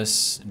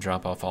Nautilus,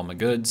 drop off all my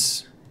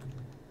goods,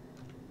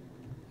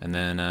 and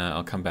then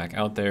I'll come back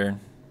out there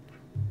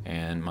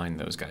and mine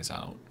those guys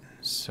out.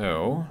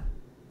 So,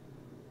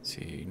 let's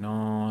see,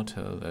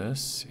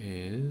 Nautilus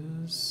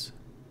is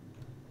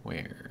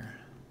where?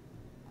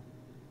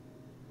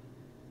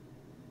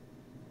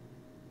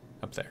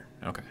 Up there.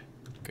 Okay,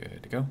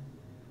 good to go.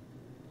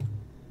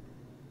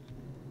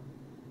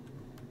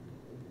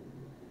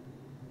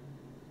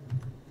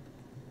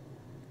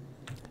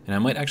 And I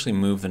might actually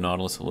move the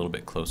Nautilus a little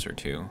bit closer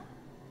too.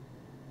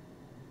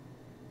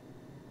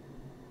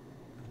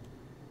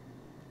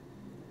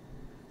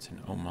 It's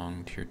an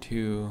Omong tier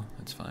 2,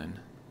 that's fine.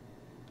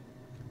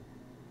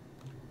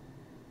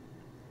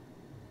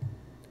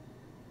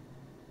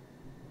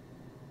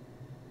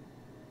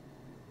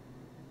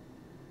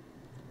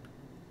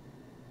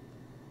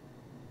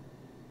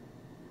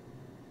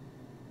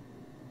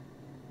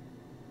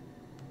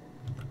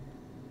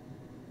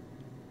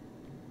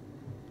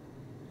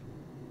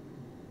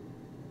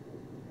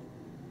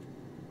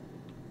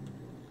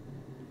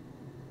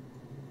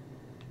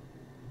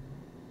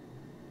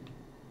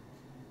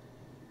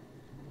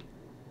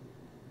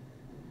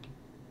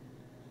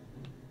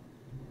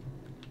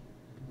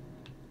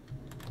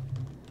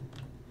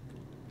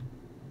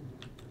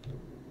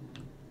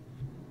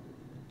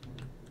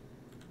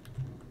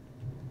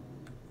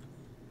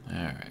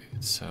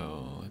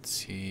 So let's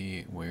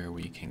see where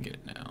we can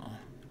get now.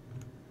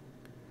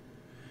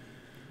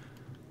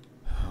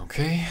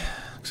 Okay,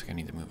 looks like I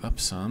need to move up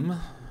some.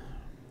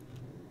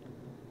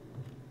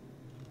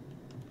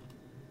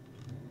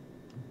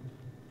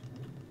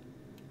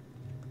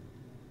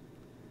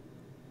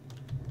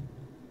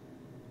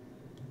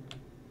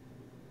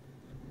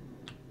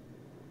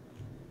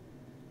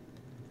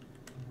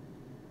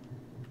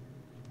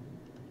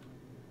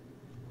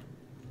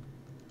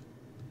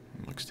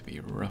 Looks to be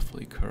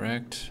roughly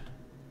correct.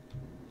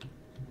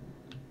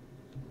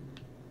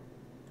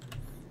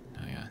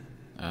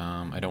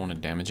 I don't want to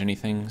damage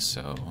anything,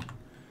 so I'll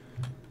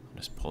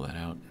just pull that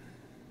out.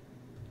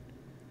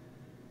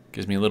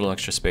 Gives me a little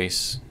extra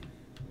space.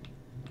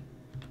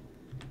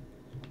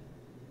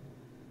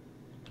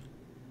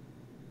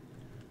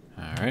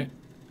 Alright,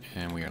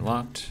 and we are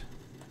locked.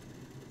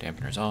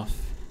 Dampener's off.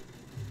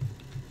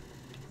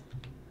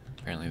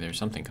 Apparently there's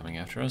something coming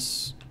after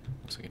us.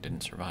 Looks like it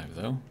didn't survive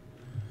though.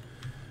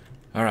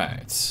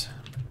 Alright.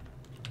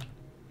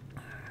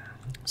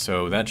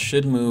 So that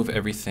should move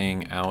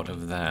everything out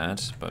of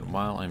that, but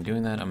while I'm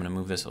doing that, I'm going to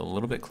move this a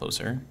little bit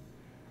closer.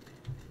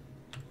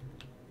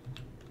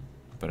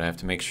 But I have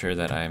to make sure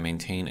that I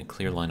maintain a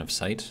clear line of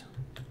sight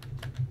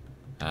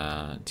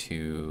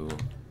to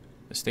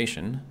the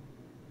station.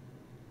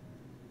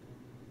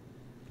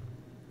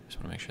 Just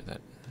want to make sure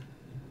that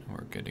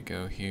we're good to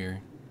go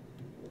here.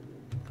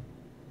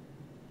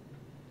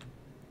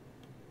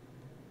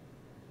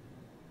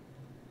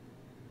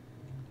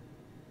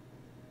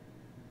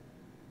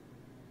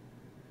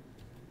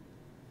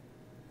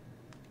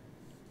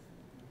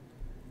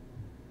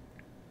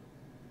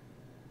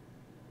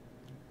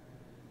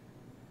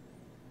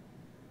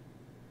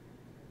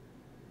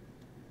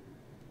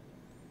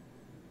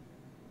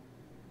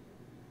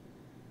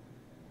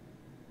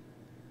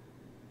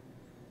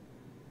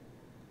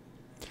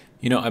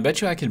 You know, I bet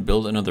you I could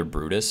build another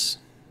Brutus,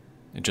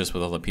 just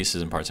with all the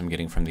pieces and parts I'm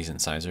getting from these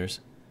incisors.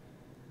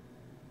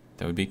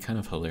 That would be kind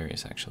of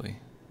hilarious, actually.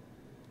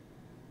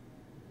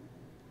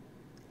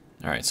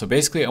 Alright, so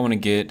basically I want to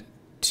get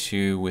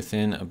to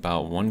within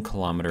about 1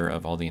 kilometer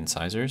of all the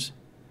incisors.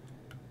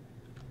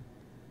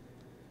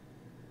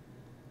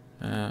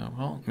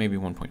 Well, maybe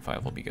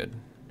 1.5 will be good.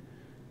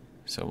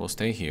 So we'll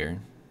stay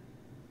here.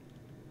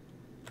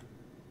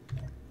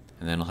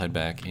 And then I'll head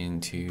back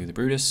into the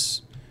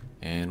Brutus.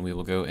 And we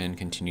will go and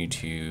continue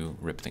to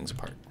rip things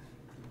apart.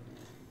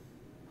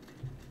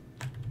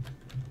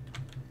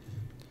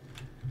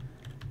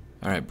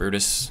 Alright,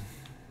 Brutus.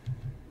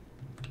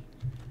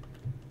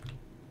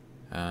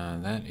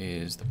 That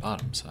is the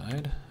bottom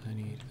side. I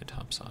need the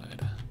top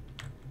side.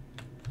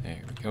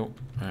 There we go.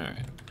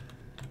 Alright.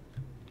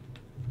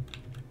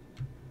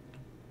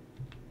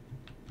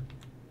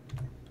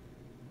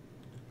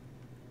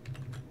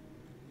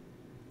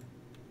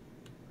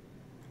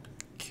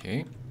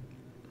 Okay.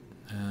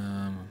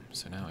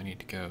 So now I need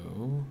to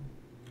go,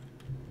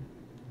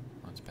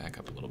 let's back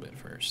up a little bit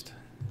first.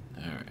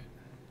 All right.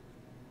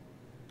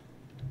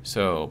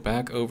 So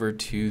back over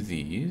to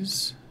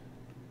these.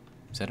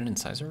 Is that an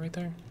incisor right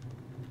there?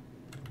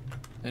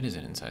 That is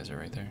an incisor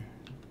right there.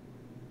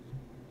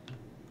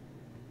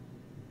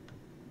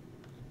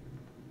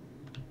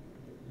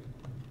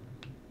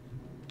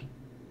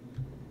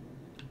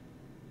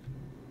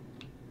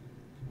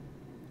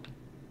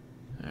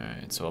 All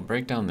right, so I'll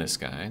break down this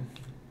guy.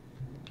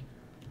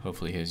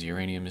 Hopefully his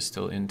uranium is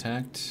still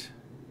intact.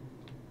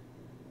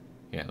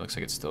 Yeah, it looks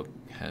like it still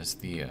has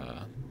the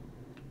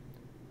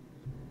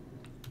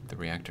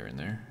reactor in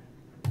there.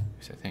 At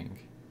least I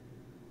think.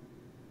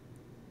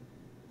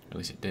 At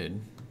least it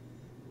did.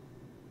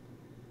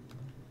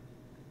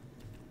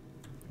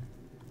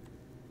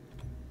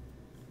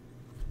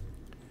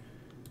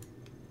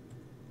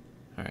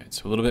 Alright,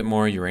 so a little bit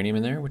more uranium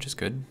in there, which is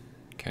good.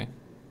 Okay.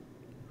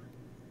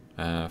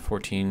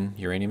 14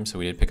 uranium, so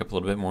we did pick up a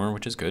little bit more,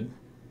 which is good.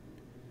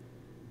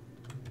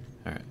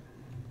 Alright.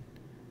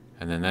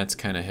 And then that's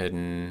kind of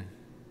hidden.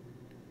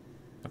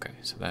 Okay,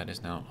 so that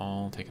is now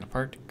all taken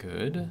apart.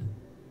 Good.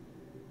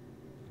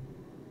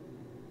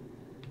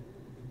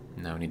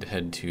 Now we need to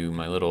head to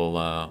my little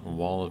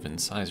wall of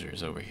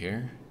incisors over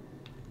here.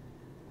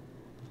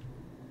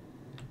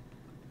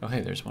 Oh,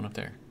 hey, there's one up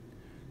there.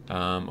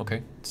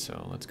 Okay,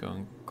 so let's go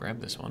and grab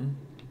this one.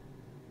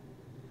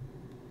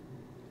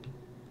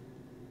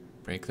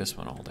 Break this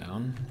one all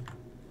down.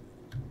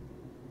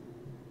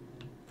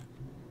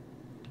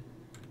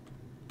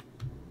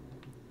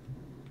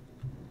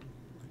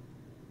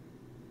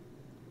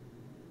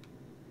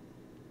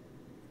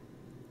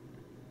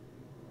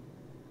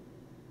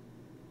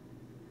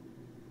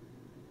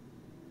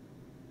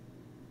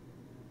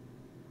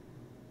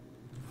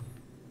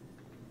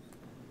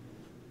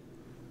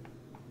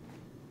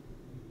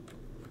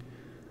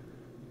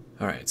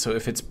 Alright, so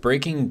if it's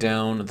breaking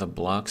down the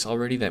blocks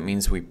already, that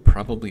means we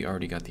probably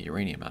already got the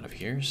uranium out of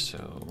here.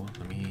 So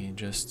let me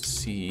just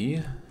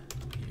see.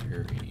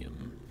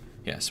 Uranium.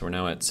 Yeah, so we're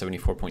now at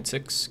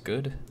 74.6.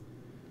 Good.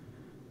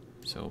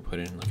 So we'll put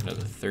in like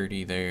another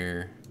 30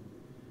 there.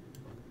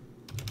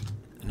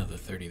 Another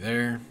 30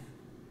 there.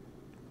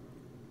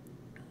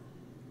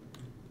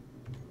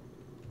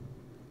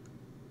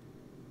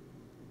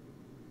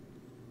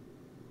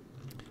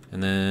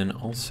 And then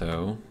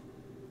also...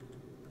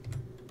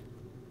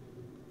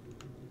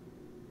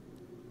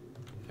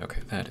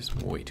 Okay, that is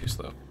way too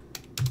slow.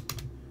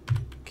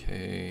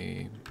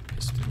 Okay,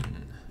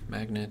 piston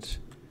magnet,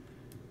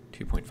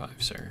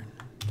 2.5, sir.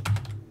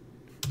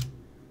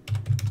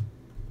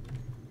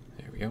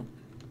 There we go.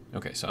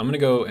 Okay, so I'm gonna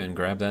go and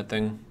grab that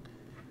thing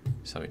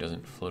so he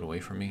doesn't float away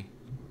from me.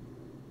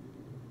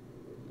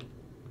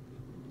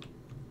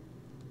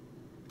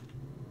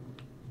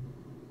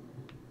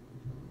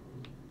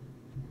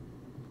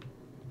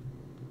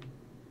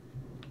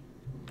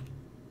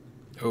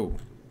 Oh,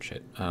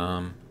 shit.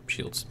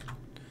 Shields.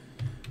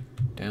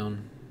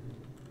 Down.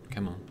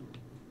 Come on.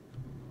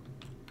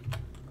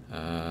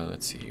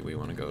 let's see, we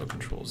want to go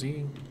Control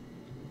Z.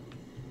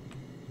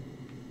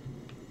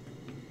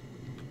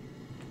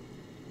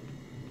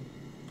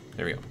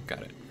 There we go,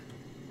 got it.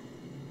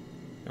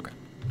 Okay.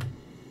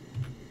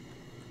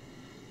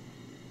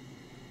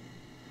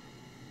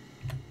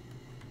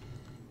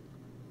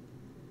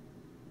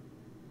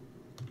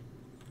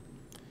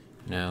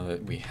 Now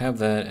that we have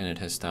that and it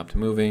has stopped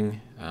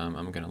moving,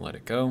 I'm going to let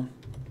it go.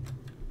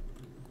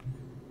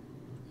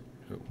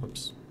 Oh,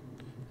 whoops.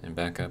 And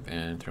back up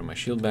and throw my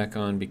shield back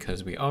on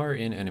because we are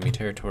in enemy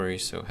territory,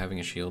 so having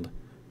a shield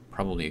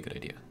probably a good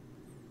idea.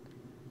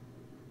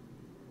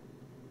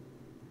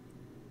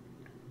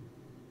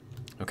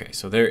 Okay,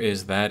 so there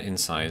is that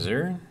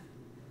incisor,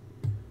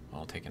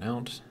 all taken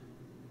out.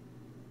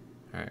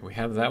 All right, we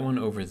have that one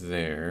over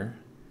there.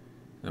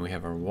 Then we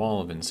have our wall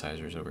of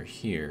incisors over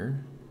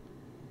here.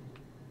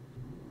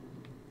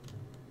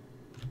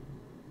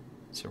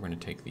 So we're going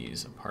to take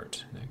these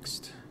apart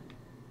next.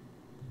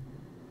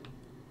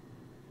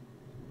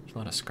 There's a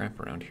lot of scrap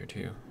around here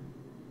too.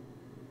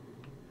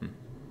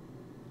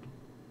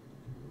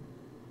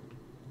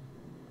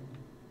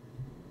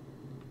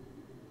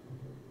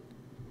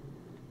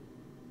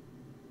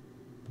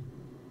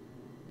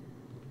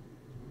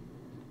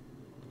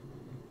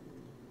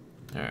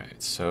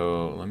 Alright,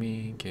 so let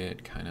me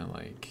get kind of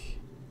like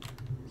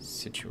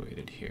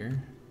situated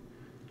here.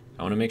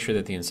 I want to make sure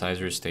that the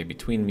incisors stay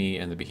between me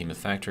and the behemoth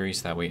factory,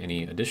 so that way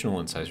any additional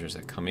incisors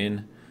that come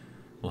in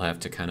will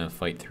have to kind of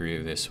fight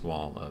through this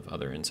wall of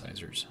other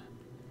incisors.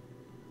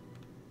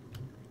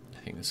 I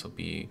think this will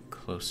be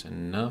close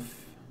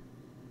enough.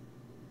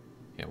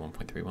 Yeah,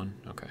 1.31,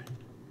 okay.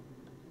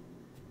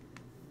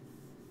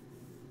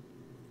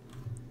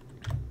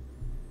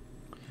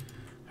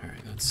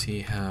 Alright, let's see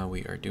how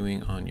we are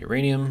doing on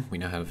uranium. We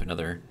now have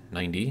another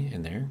 90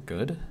 in there,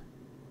 good.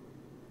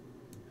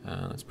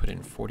 Let's put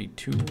in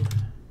 42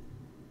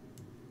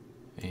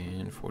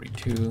 and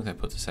 42. That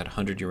puts us at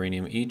 100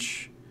 uranium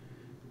each,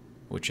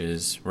 which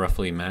is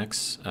roughly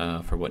max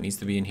for what needs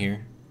to be in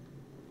here.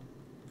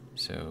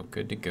 So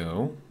good to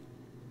go.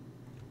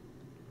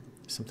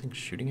 Is something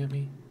shooting at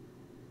me?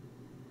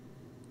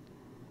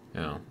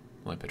 Oh,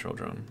 light patrol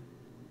drone.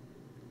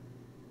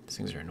 These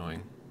things are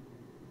annoying.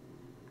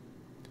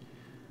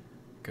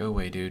 Go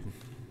away, dude.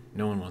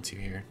 No one wants you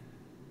here.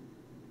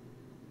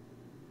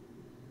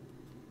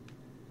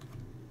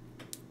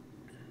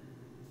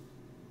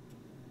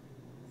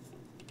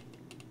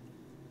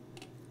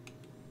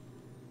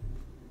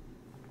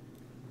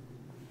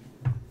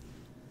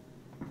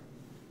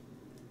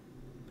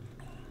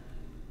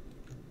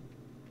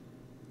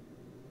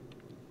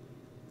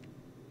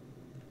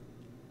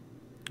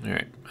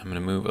 Alright, I'm going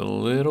to move a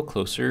little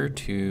closer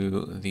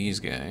to these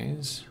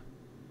guys.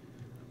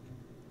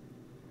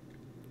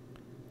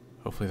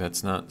 Hopefully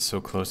that's not so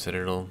close that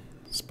it'll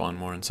spawn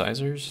more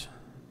incisors.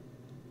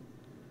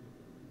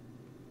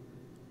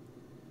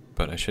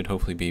 But I should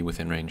hopefully be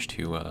within range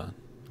to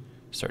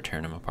start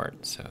tearing them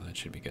apart, so that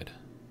should be good.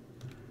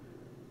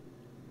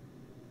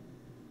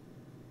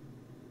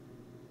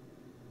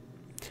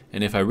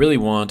 And if I really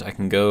want, I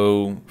can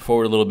go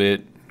forward a little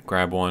bit,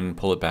 grab one,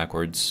 pull it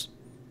backwards,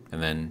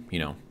 and then, you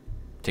know,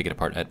 take it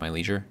apart at my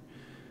leisure,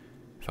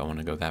 if I want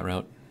to go that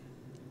route.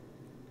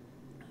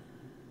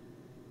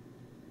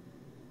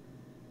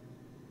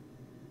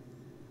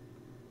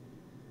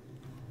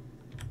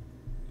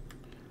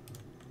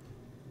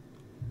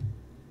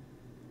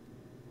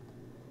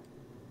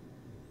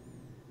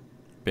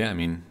 But yeah, I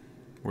mean,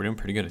 we're doing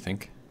pretty good, I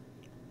think.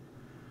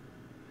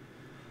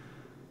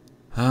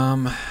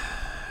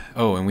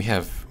 Oh, and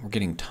we're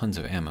getting tons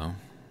of ammo,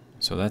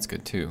 so that's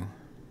good too.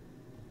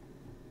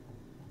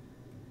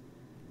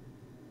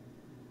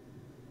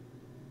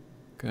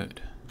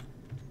 Good.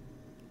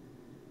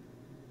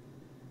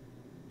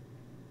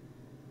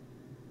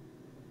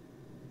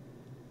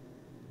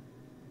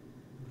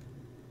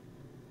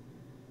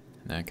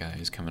 And that guy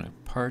is coming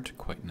apart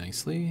quite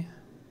nicely.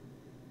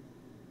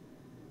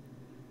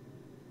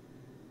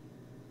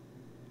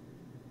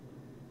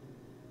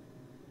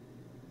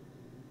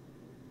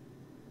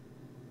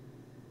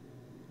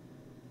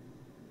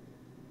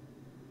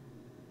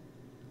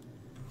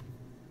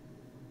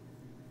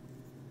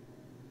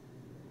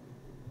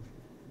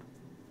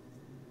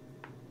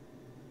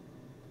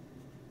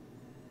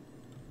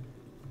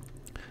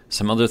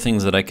 Some other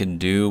things that I could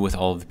do with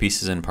all of the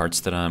pieces and parts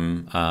that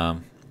I'm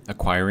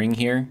acquiring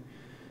here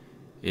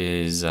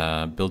is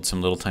build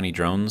some little tiny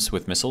drones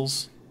with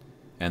missiles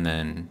and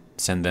then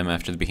send them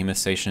after the behemoth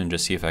station and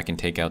just see if I can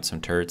take out some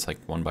turrets like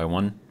one by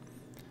one.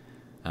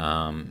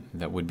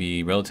 That would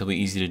be relatively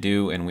easy to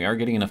do, and we are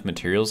getting enough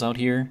materials out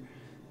here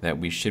that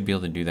we should be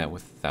able to do that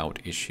without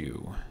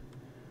issue.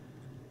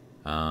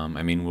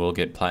 I mean, we'll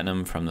get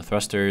platinum from the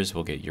thrusters,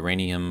 we'll get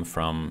uranium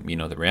from, you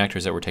know, the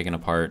reactors that we're taking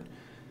apart.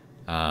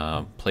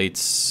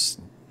 Plates,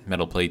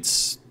 metal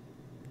plates,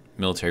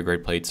 military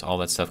grade plates, all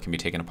that stuff can be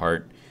taken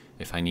apart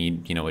if I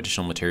need, you know,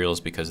 additional materials,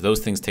 because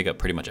those things take up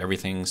pretty much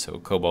everything. So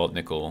cobalt,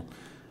 nickel,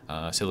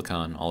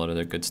 silicon, all that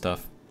other good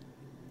stuff.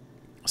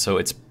 So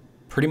it's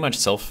pretty much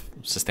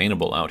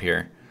self-sustainable out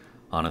here,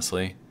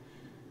 honestly.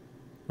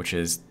 which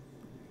is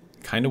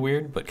kind of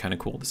weird, but kind of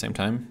cool at the same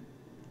time.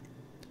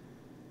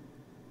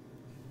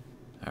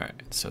 All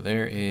right, so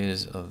there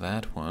is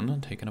that one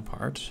taken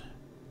apart.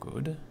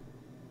 Good.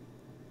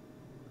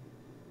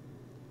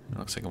 It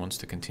looks like it wants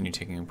to continue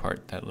taking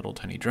apart that little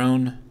tiny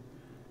drone.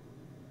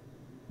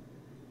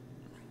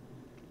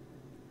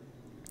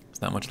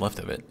 There's not much left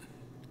of it.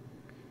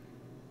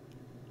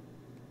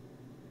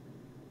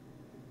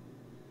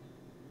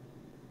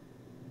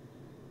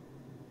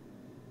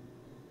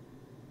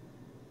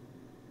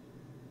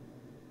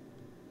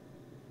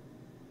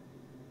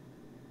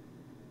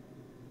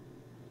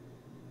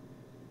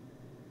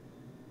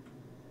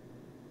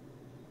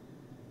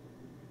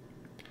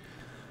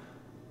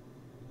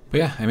 But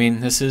yeah, I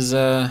mean, this is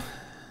what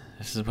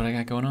I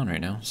got going on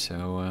right now.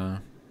 So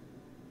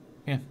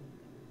yeah.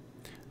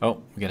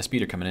 Oh, we got a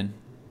speeder coming in.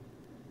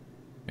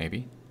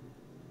 Maybe.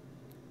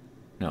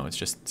 No, it's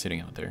just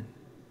sitting out there.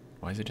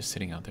 Why is it just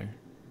sitting out there?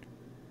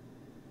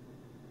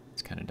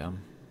 It's kind of dumb.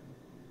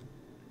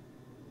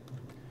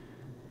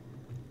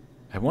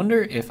 I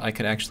wonder if I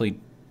could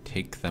actually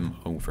take them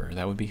over.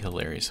 That would be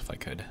hilarious if I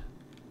could.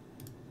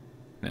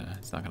 No,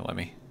 it's not gonna let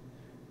me.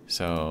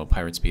 So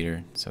pirate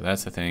speeder. So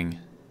that's the thing.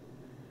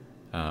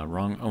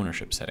 Wrong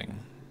ownership setting.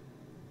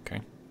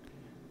 Okay.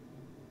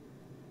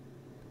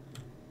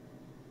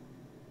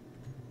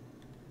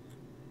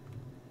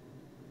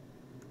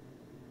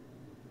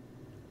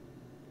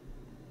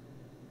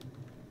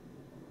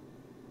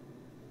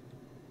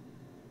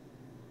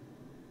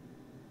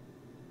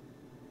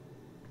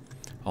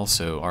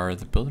 Also, are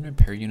the build and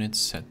repair units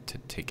set to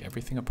take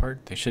everything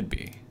apart? They should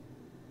be.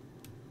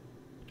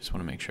 Just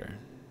want to make sure.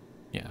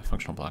 Yeah,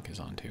 functional block is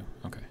on too.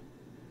 Okay.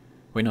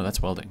 Wait, no,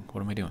 that's welding. What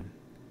am I doing?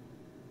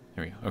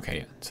 There we go. Okay,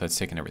 yeah. So that's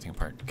taking everything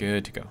apart.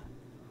 Good to go.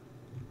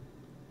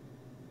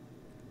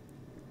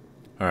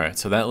 Alright,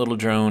 so that little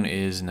drone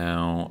is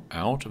now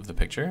out of the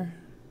picture,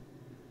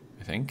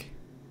 I think.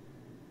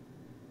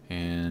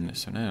 And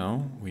so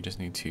now we just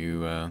need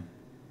to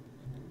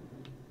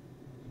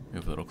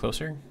move a little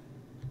closer.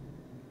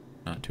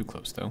 Not too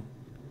close, though.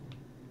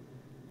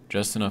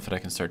 Just enough that I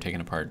can start taking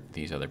apart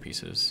these other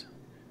pieces.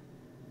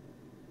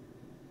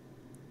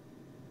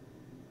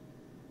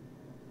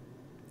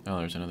 Oh,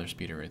 there's another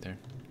speeder right there.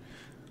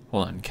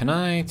 Hold on, can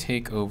I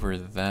take over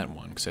that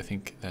one? Because I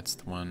think that's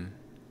the one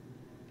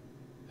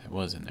that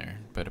was in there.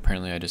 But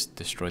apparently I just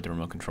destroyed the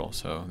remote control,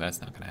 so that's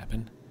not going to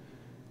happen.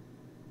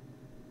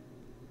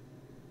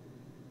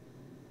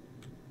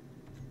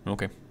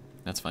 Okay,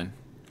 that's fine.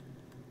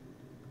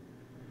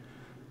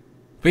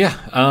 But yeah,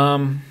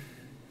 I'm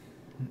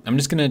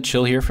just going to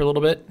chill here for a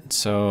little bit.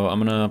 So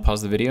I'm going to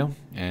pause the video,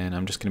 and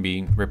I'm just going to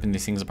be ripping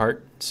these things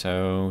apart.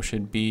 So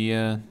should be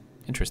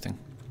interesting.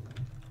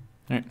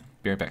 All right,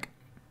 be right back.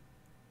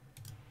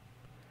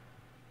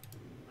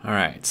 All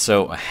right,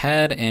 so I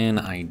had an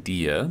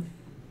idea,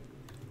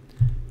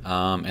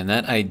 and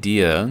that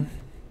idea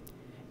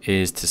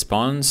is to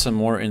spawn some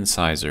more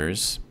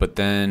incisors, but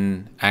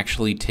then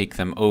actually take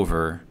them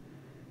over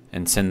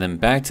and send them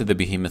back to the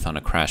behemoth on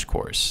a crash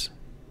course.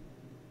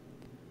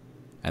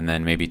 And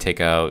then maybe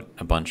take out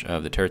a bunch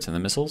of the turrets and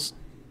the missiles.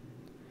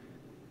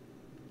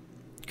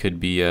 Could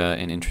be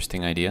an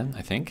interesting idea,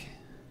 I think.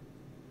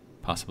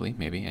 Possibly,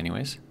 maybe,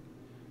 anyways.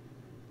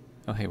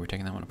 Oh, hey, we're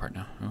taking that one apart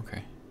now.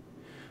 Okay.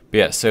 But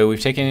yeah, so we've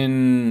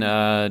taken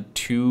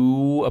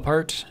 2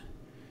 apart.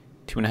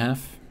 2.5,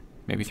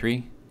 maybe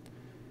 3.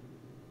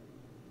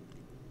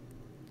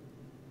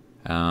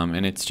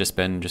 And it's just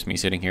been me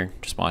sitting here,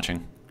 just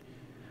watching.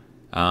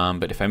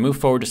 But if I move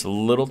forward just a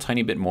little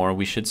tiny bit more,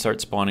 we should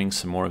start spawning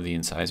some more of the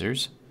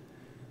incisors.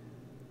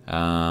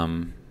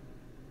 And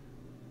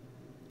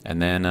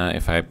then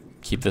if I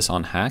keep this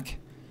on hack,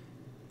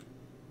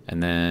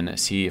 and then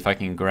see if I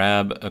can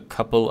grab a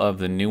couple of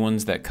the new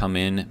ones that come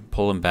in,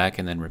 pull them back,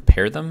 and then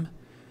repair them,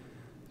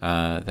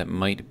 that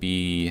might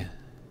be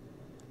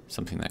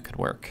something that could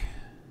work.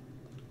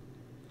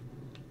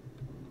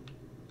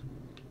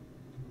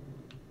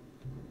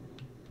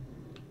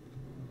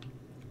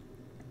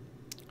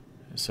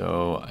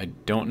 So I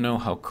don't know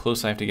how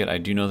close I have to get. I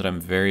do know that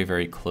I'm very,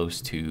 very close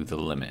to the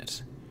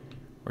limit,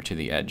 or to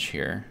the edge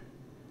here.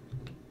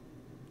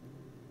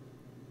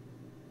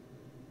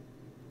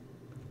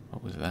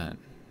 What was that?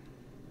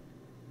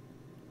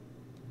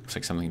 Looks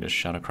like something just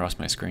shot across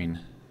my screen.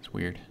 It's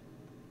weird.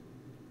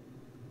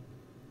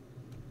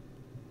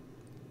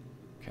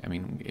 Okay, I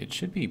mean, it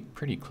should be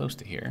pretty close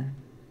to here.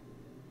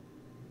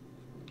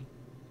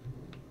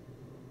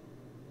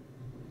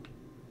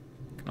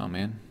 Come on,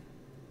 man.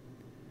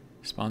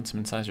 Spawn some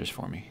incisors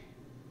for me.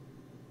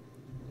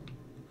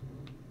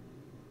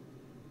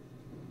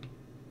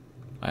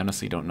 I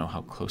honestly don't know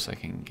how close I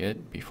can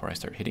get before I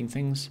start hitting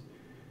things.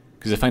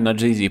 Because if I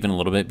nudge these even a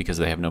little bit because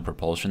they have no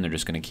propulsion, they're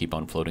just going to keep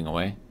on floating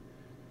away.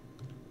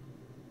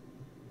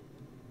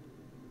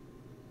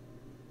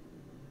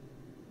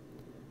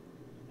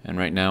 And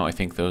right now I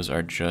think those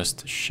are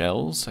just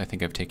shells. I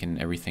think I've taken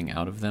everything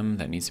out of them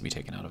that needs to be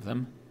taken out of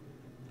them.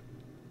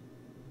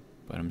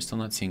 But I'm still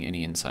not seeing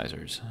any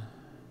incisors.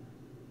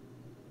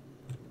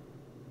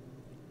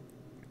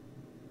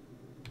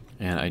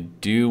 And I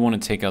do want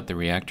to take out the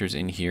reactors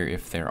in here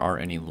if there are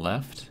any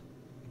left.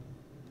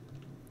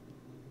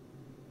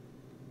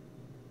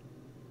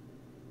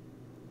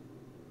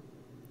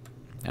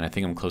 And I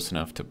think I'm close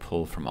enough to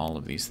pull from all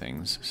of these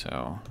things,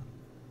 so.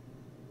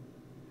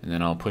 And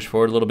then I'll push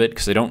forward a little bit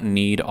because I don't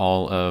need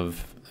all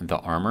of the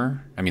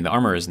armor. I mean, the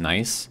armor is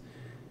nice.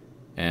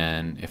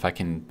 And if I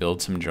can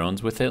build some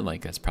drones with it,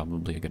 like, that's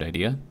probably a good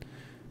idea.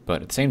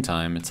 But at the same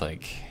time, it's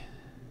like,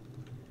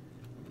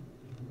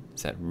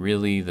 is that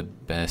really the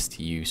best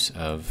use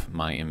of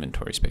my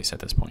inventory space at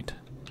this point?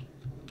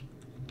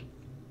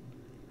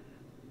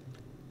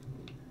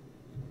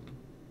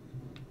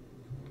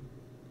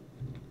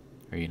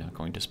 Are you not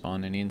going to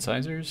spawn any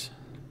incisors,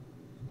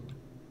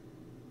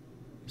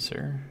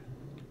 sir?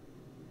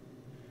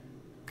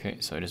 Okay,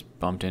 so I just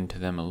bumped into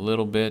them a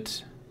little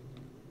bit.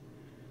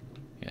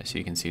 Yeah, so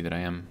you can see that I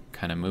am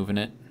kind of moving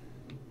it.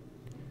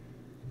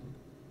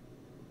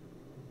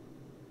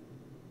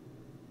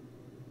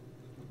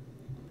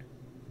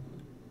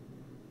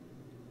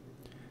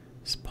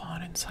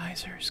 Spawn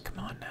incisors, come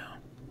on now.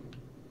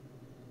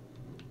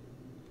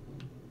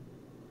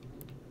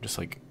 Just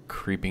like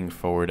creeping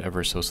forward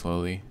ever so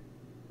slowly.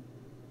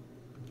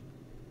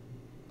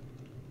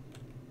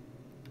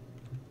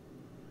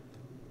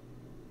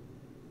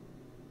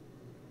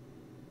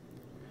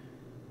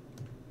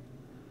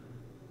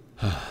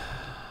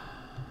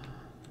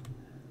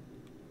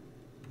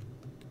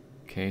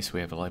 Okay, so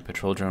we have a light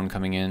patrol drone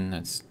coming in.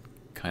 That's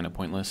kind of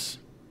pointless.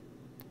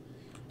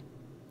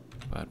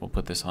 But we'll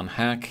put this on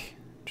hack,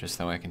 just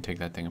that way I can take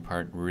that thing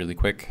apart really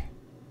quick.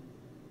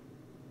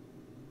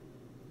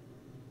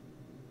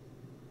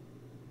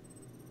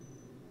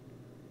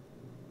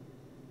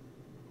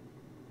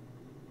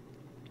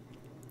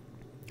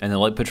 And the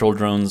light patrol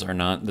drones are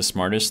not the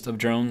smartest of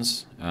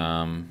drones.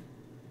 And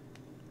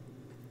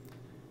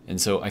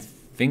so I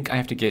think I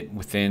have to get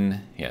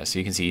within, yeah, so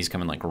you can see he's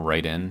coming like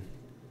right in,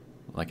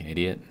 like an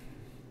idiot.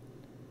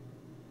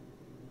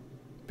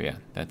 But yeah,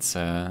 that's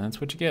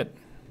what you get.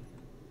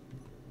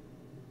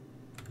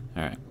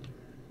 All right,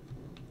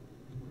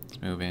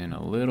 let's move in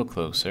a little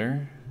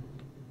closer,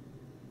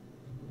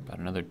 about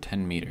another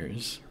 10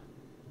 meters.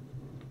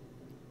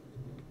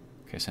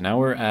 Okay, so now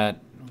we're at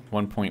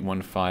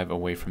 1.15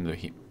 away from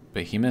the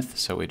behemoth,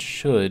 so it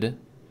should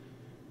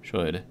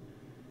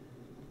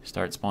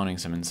start spawning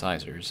some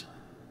incisors.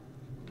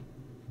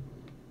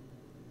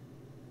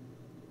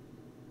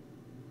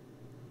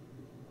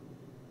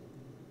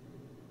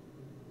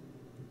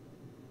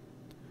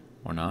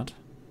 Or not.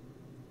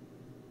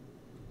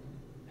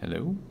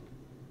 Hello?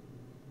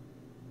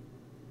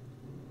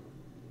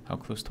 How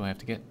close do I have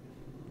to get?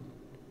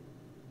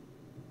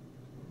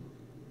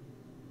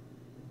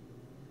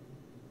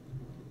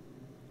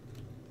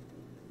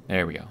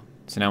 There we go.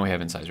 So now we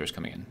have incisors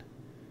coming in.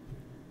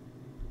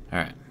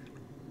 Alright.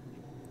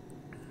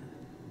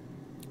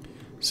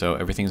 So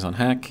everything's on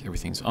hack,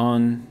 everything's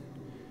on.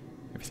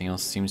 Everything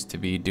else seems to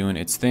be doing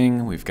its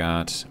thing. We've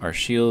got our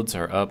shields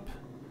are up,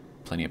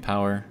 plenty of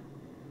power.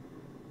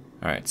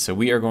 Alright, so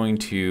we are going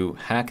to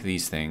hack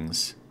these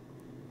things,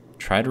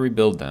 try to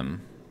rebuild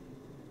them,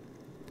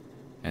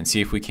 and see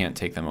if we can't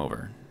take them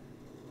over.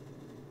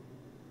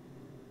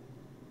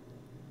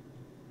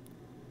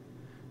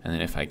 And then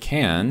if I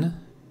can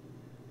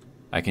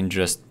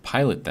just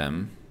pilot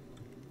them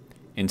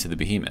into the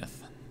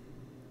behemoth.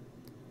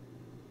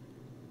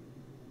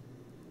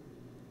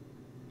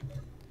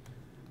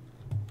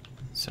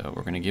 So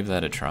we're going to give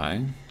that a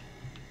try.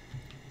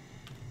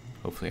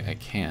 Hopefully I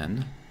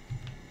can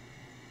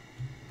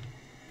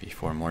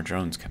before more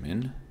drones come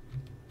in.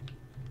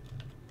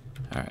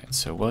 Alright,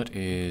 so what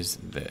is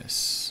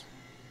this?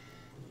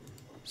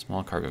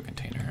 Small cargo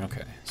container.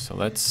 Okay, so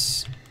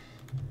let's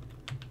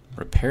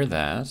repair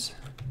that.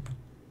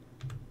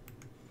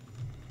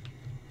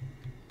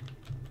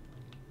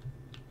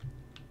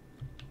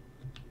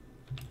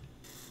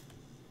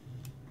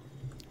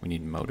 We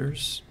need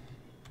motors.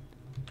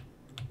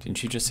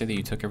 Didn't you just say that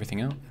you took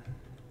everything out?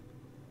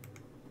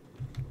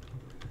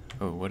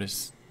 Oh, what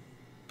is...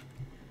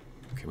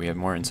 Okay, we have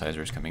more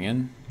incisors coming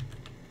in.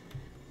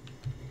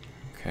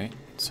 Okay,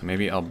 so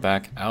maybe I'll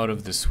back out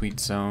of the sweet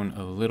zone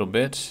a little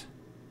bit.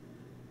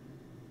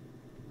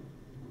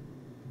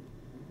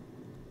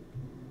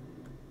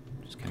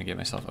 Just gonna get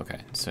myself...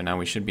 Okay, so now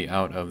we should be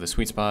out of the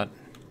sweet spot.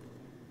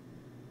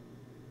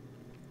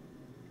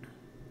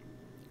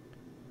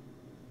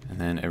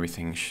 And then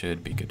everything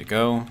should be good to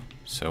go.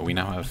 So we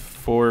now have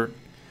 4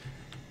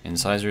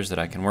 incisors that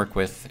I can work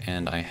with,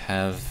 and I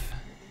have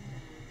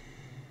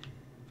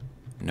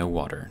no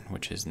water,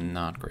 which is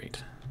not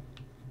great.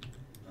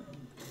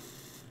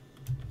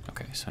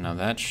 Okay, so now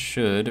that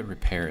should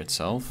repair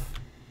itself.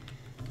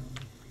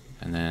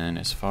 And then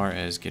as far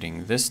as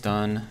getting this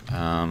done,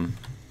 let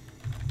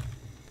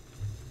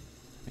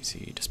me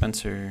see,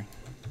 dispenser.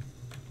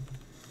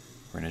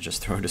 We're gonna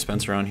just throw a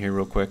dispenser on here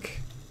real quick.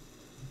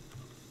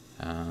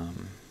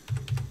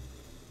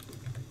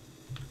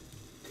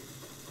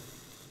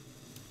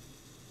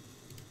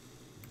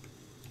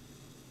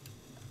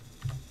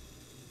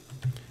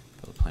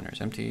 Build planner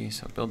is empty,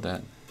 so build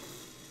that.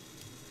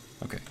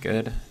 Okay,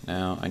 good.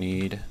 Now I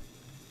need,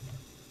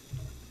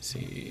 let's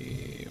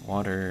see,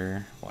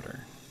 water.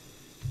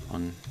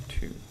 1,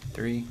 2,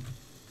 3.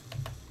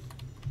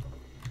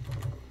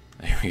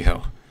 There we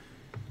go.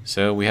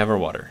 So we have our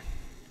water.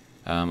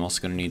 I'm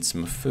also going to need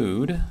some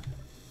food.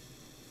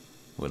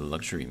 With a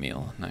luxury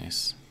meal.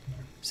 Nice.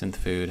 Synth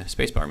food,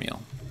 spacebar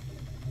meal.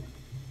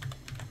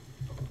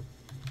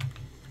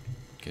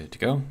 Good to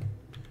go.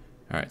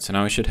 Alright, so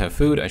now I should have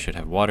food, I should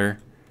have water.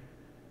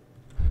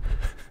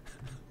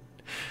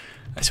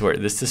 I swear,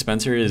 this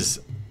dispenser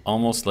is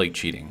almost like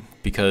cheating.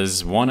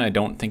 Because one, I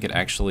don't think it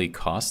actually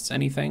costs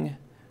anything.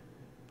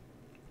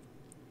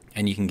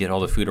 And you can get all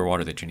the food or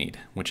water that you need,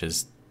 which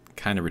is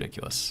kind of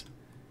ridiculous.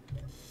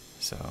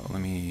 So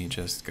let me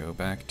just go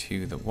back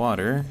to the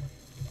water.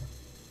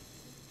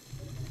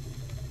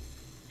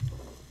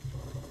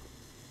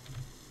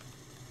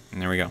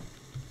 And there we go.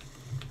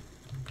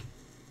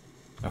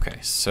 Okay,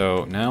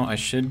 so now I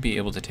should be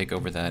able to take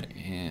over that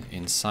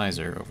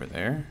incisor over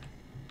there.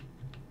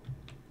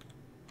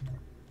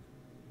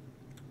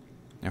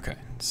 Okay,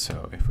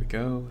 so if we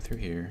go through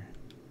here,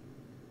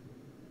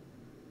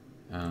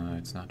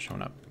 it's not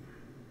showing up.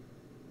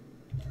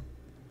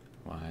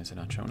 Why is it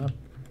not showing up?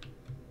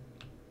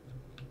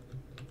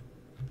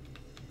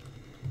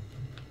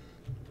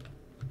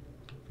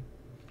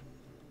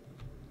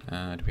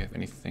 Do we have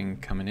anything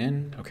coming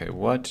in? Okay,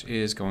 what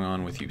is going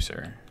on with you,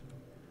 sir?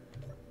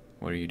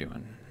 What are you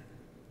doing?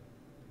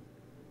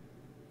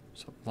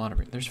 So a lot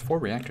of there's 4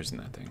 reactors in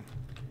that thing.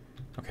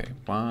 Okay,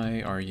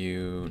 why are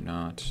you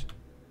not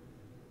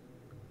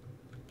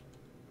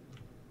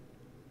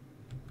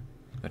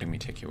letting me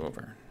take you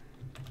over?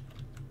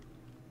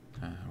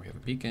 We have a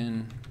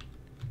beacon.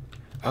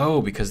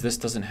 Oh, because this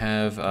doesn't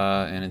have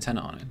an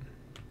antenna on it.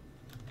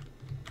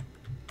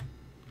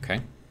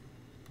 Okay.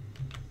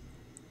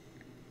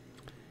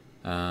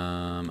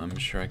 I'm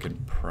sure I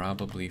could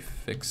probably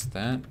fix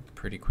that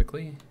pretty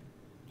quickly.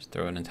 Just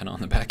throw an antenna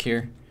on the back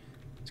here.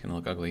 It's gonna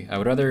look ugly. I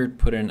would rather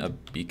put in a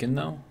beacon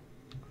though,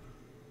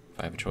 if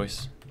I have a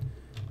choice.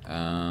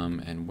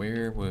 And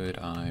where would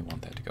I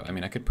want that to go? I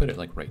mean, I could put it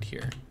like right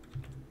here.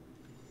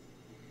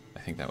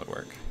 I think that would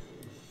work.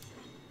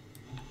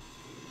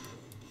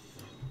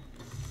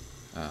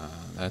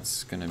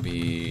 That's gonna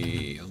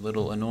be a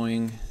little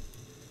annoying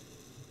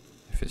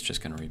if it's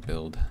just gonna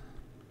rebuild.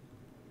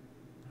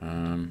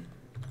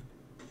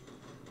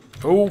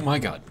 Oh my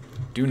god.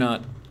 Do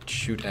not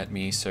shoot at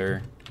me,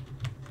 sir.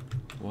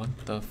 What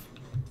the f...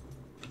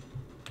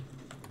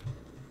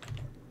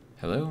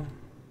 Hello?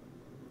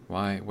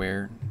 Why?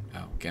 Where?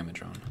 Oh, gamma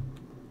drone.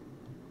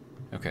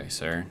 Okay,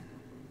 sir.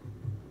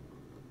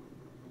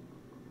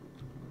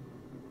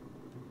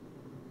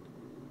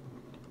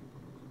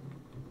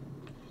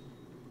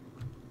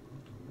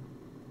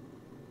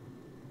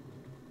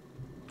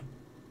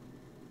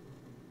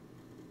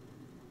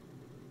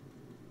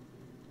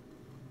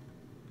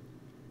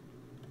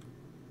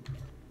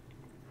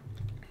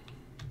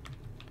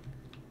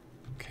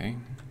 Okay.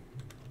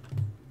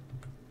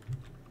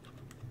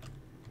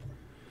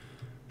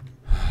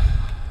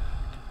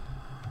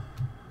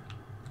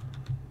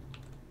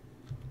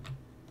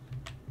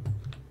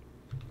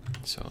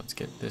 So let's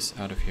get this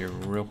out of here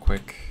real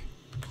quick.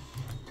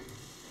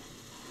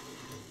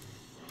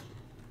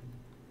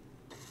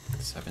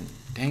 7.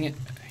 Dang it.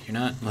 You're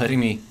not letting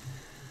me.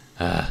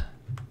 Do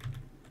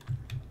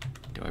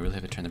I really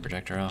have to turn the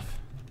projector off?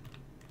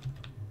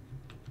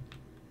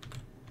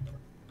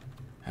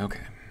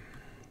 Okay.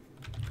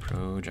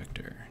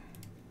 Projector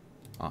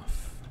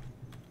off.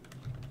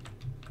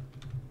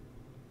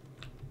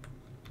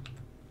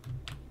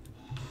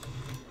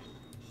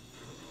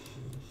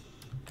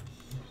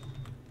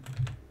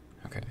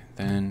 Okay,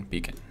 then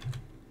beacon.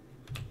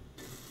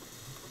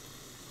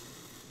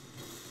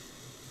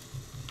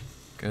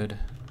 Good.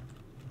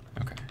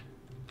 Okay.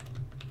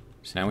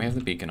 So now we have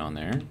the beacon on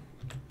there.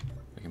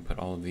 We can put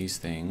all of these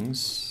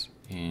things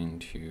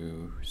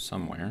into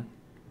somewhere.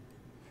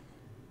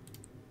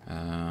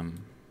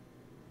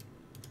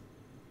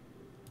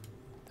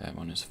 That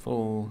one is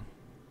full.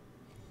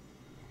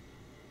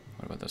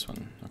 What about this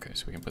one? Okay,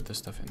 so we can put this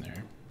stuff in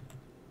there.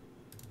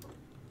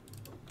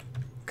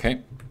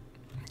 Okay,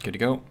 good to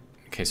go.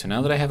 Okay, so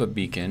now that I have a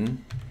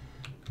beacon,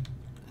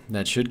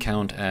 that should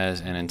count as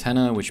an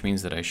antenna, which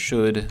means that I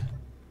should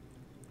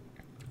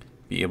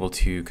be able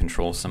to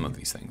control some of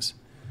these things.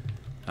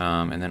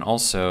 And then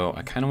also,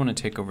 I kind of want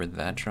to take over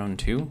that drone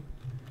too.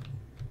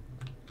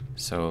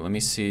 So let me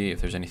see if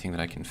there's anything that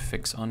I can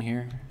fix on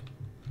here.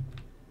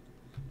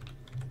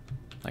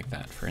 Like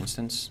that, for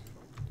instance.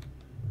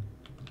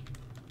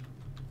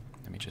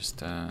 Let me just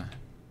cannot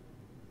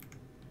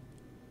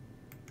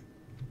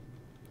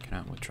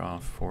withdraw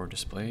 4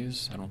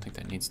 displays. I don't think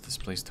that needs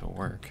displays to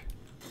work.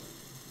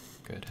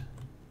 Good.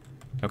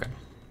 Okay.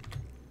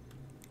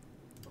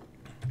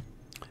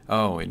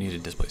 Oh, it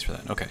needed displays for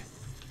that. Okay.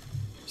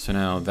 So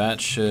now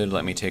that should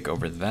let me take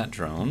over that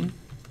drone.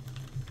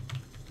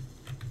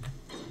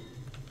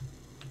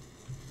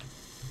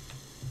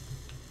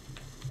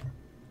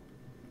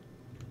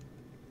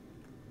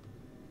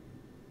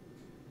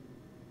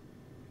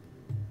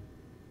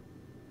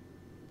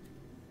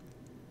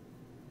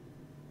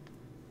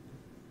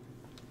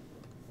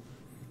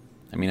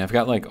 I mean, I've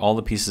got like all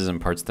the pieces and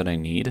parts that I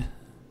need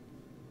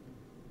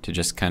to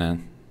just kind of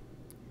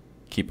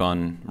keep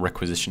on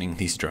requisitioning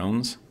these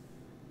drones.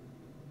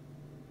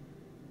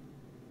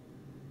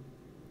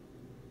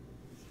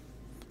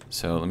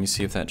 So let me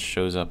see if that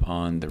shows up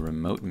on the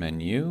remote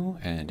menu,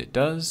 and it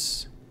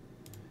does,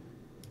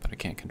 but I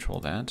can't control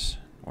that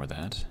or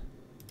that.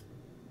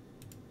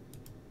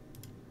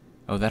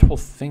 Oh, that whole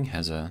thing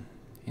has a,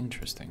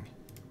 interesting.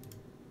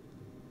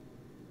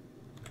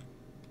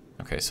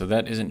 Okay, so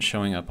that isn't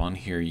showing up on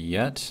here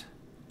yet,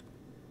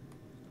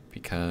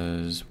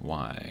 because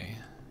why?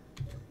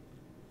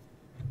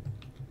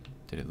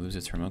 Did it lose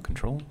its remote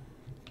control?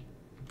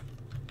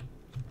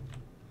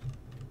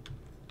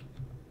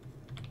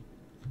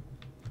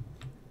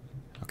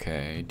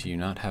 Okay, do you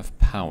not have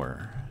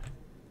power?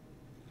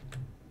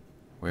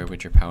 Where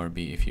would your power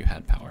be if you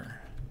had power?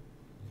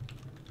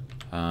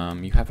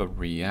 You have a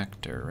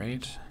reactor,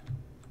 right?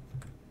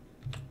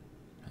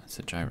 That's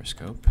a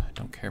gyroscope. I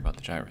don't care about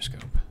the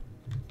gyroscope.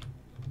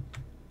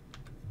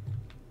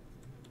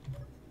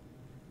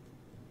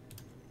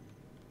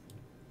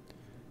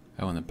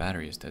 Oh, and the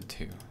battery is dead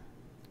too.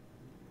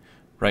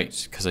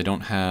 Right, because I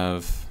don't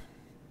have...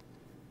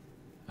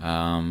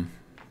 yeah.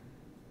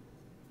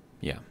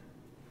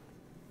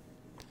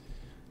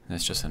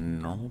 That's just a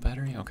normal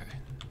battery? Okay.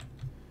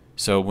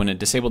 So when it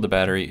disabled the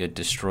battery, it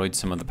destroyed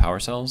some of the power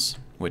cells,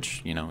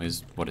 which, you know,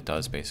 is what it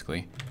does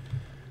basically.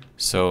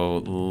 So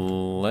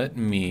let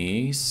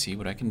me see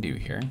what I can do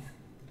here.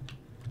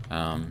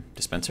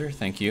 Dispenser,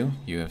 thank you.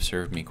 You have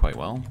served me quite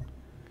well.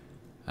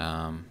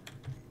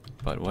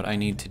 But what I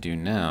need to do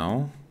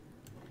now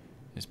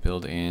is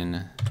build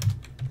in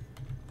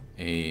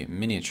a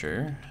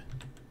miniature.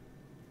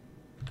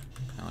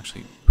 I'll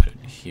actually put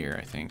it here,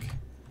 I think.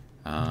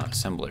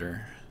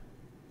 Assembler.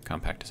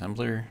 Compact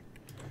assembler.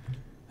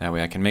 That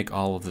way I can make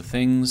all of the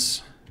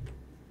things.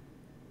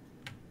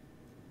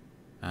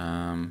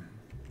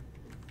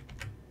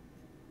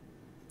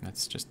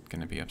 That's just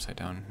going to be upside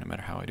down no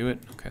matter how I do it.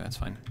 Okay, that's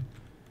fine.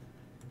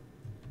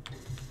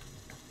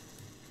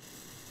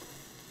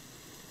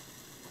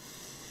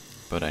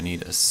 But I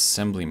need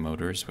assembly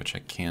motors, which I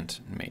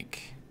can't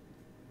make.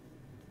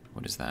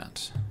 What is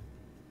that?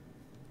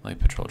 Light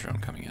patrol drone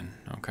coming in.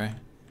 Okay.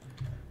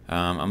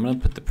 I'm going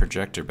to put the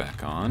projector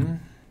back on,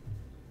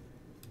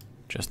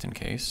 just in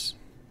case.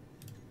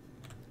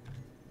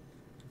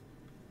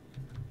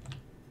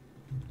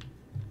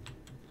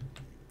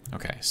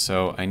 Okay,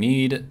 so I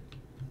need...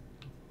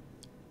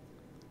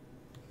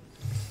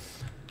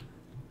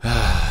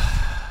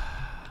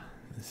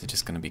 This is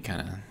just going to be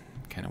kind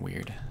of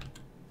weird.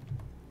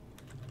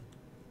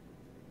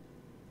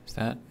 Is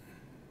that...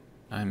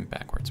 I'm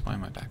backwards. Why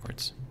am I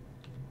backwards?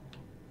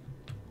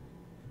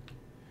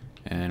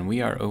 And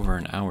we are over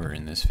an hour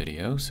in this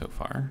video so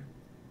far.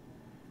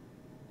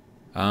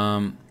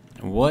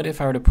 What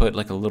if I were to put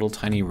like a little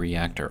tiny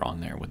reactor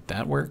on there? Would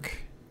that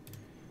work?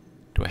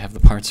 Do I have the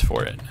parts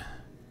for it?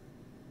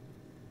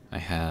 I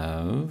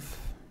have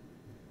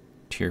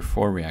tier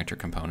 4 reactor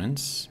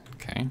components.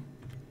 Okay.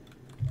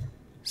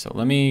 So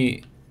let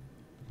me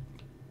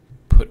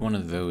put one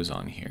of those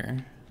on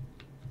here.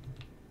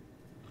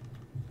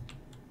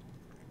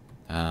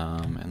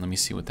 And let me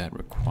see what that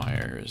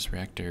requires.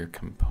 Reactor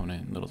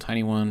component, little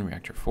tiny one.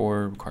 Reactor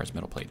 4 requires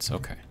metal plates.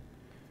 Okay.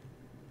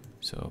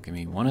 So give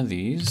me one of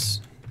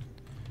these.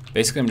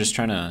 Basically, I'm just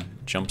trying to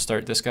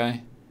jumpstart this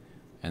guy.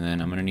 And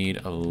then I'm going to need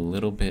a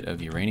little bit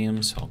of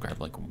uranium, so I'll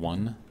grab like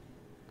one.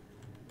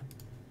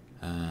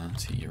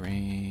 Let's see,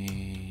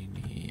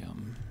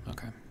 uranium.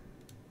 Okay.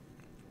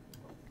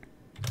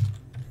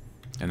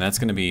 And that's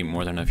going to be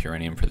more than enough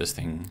uranium for this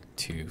thing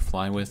to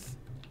fly with.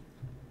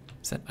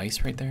 Is that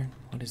ice right there?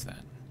 What is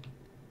that?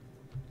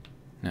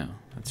 No,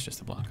 that's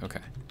just a block. Okay.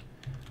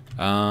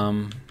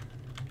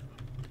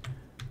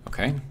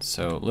 Okay,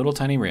 so little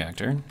tiny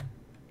reactor.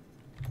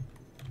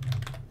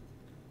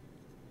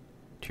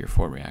 Tier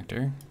 4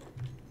 reactor.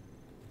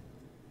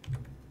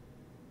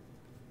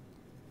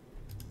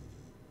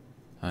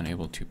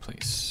 Unable to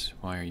place.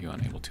 Why are you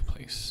unable to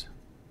place?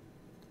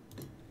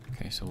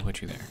 Okay, so we'll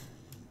put you there.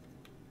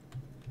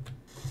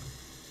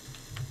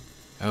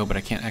 Oh, but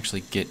I can't actually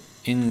get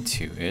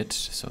into it,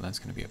 so that's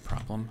going to be a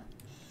problem.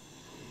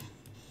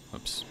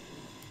 Whoops.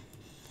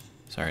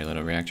 Sorry,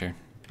 little reactor.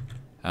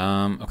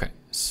 Okay,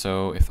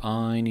 so if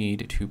I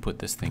need to put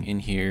this thing in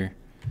here,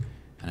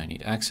 and I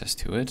need access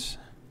to it,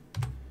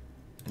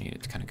 I need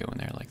it to kind of go in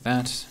there like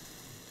that.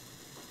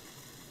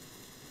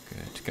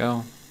 Good to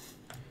go.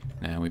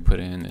 Now we put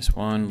in this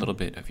one little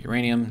bit of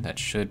uranium. That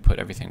should put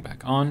everything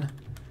back on.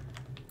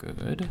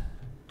 Good.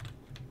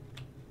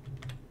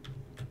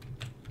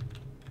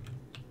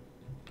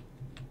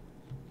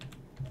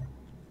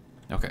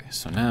 Okay,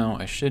 so now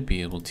I should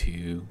be able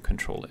to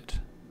control it.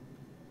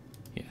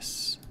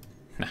 Yes.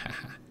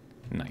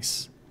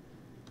 Nice.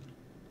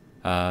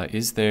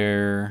 Is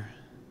there...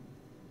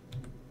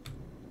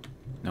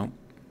 Nope,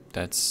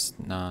 that's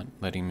not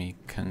letting me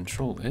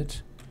control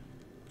it.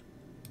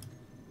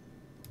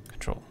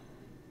 Control.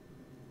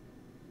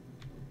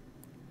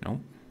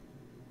 Nope.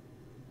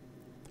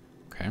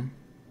 Okay.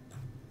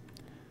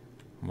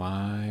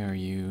 Why are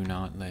you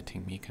not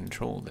letting me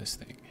control this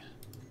thing?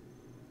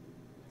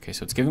 Okay,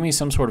 so it's giving me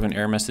some sort of an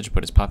error message,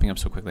 but it's popping up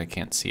so quickly I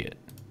can't see it.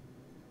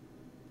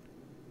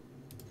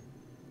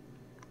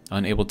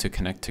 Unable to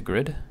connect to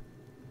grid,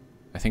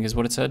 I think is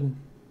what it said.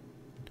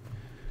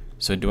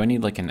 So do I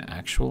need like an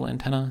actual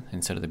antenna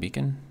instead of the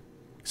beacon?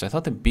 Because I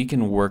thought the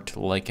beacon worked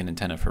like an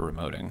antenna for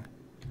remoting.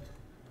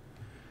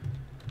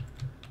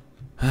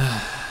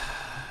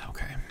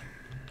 Okay.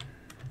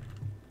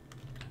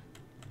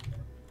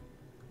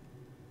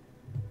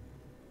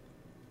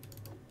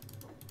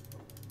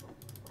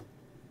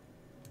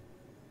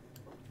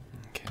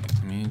 Okay,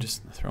 let me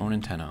just throw an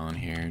antenna on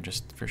here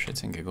just for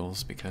shits and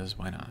giggles, because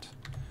why not?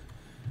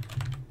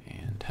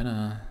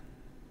 Antenna.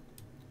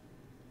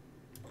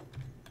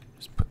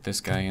 Just put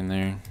this guy in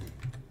there.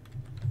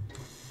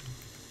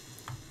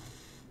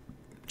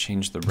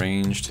 Change the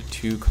range to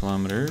 2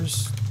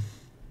 kilometers.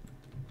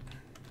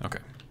 Okay.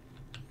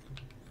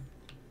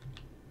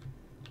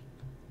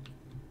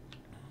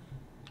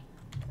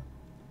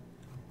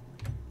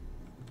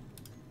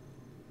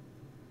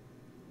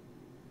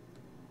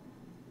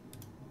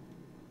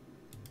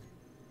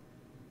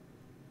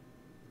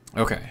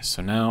 Okay,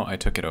 so now I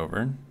took it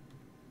over,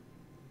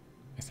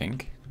 I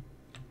think.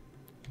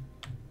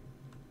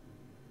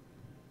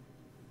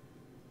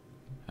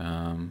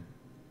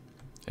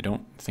 I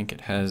don't think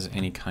it has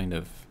any kind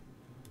of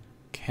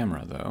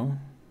camera, though.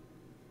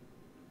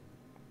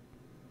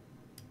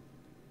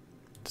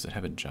 Does it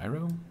have a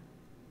gyro?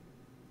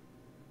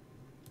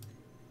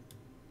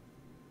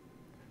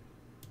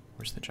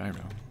 Where's the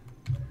gyro?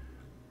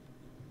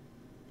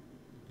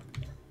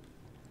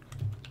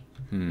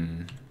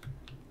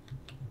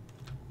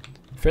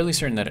 Fairly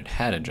certain that it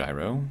had a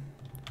gyro.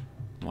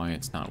 Why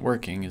it's not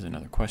working is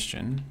another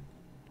question.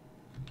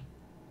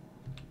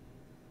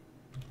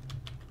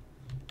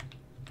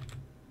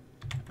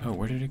 Oh,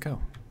 where did it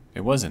go?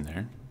 It was in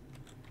there.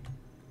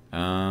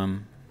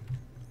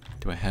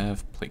 Do I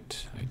have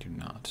plate? I do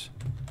not.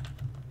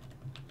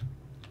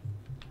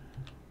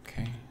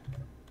 Okay.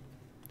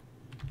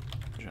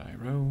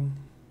 Gyro.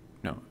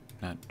 No,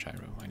 not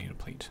gyro. I need a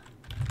plate.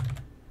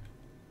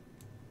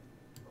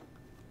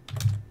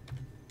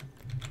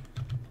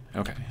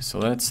 Okay, so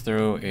let's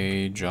throw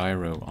a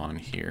gyro on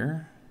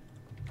here.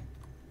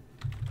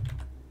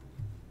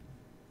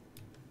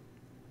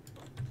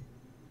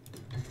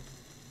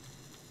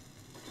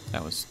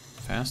 That was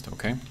fast,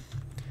 okay.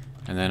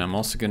 And then I'm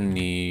also gonna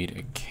need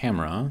a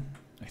camera,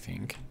 I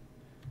think.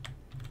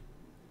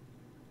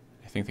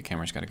 I think the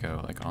camera's gotta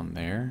go like on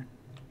there.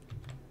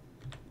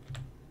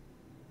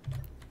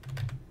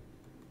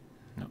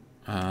 No,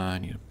 I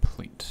need a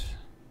plate.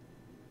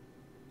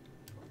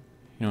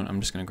 You know what, I'm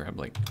just gonna grab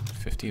like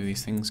 50 of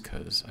these things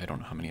because I don't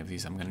know how many of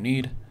these I'm gonna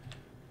need.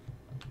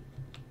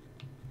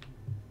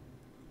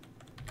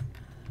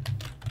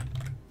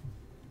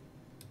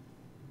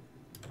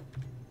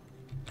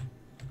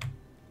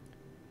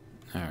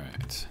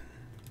 Alright.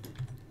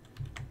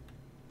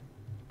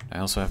 I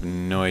also have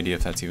no idea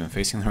if that's even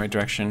facing the right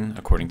direction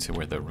according to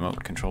where the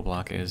remote control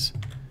block is.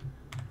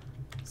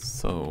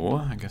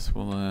 So, I guess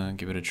we'll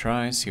give it a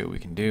try, see what we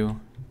can do.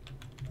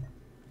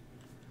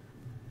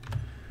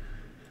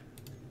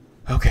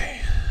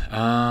 Okay,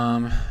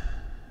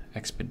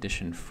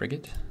 expedition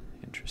frigate,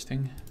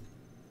 interesting.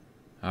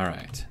 All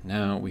right,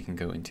 now we can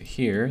go into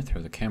here,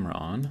 throw the camera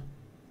on.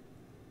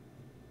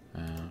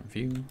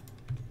 View,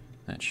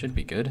 that should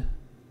be good.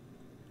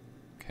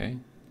 Okay,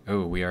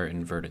 oh, we are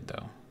inverted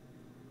though.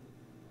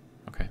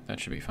 Okay, that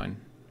should be fine.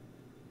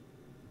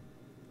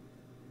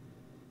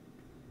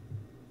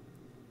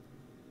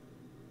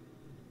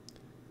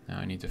 Now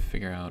I need to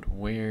figure out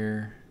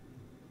where.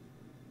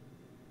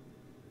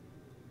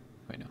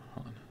 Wait, no,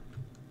 hold on.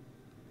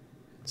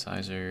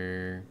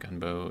 Incisor,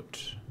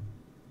 gunboat.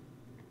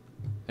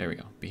 There we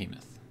go,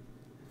 behemoth.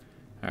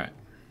 All right,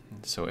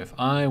 so if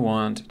I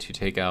want to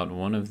take out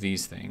one of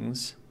these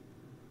things,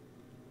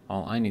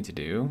 all I need to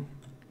do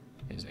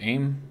is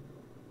aim.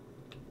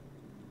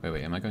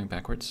 Wait, am I going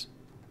backwards?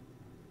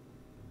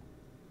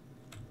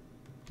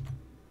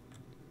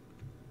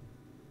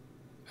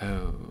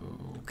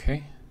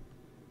 Okay.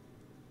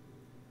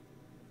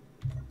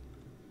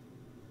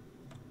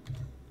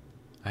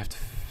 I have to.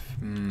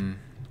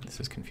 This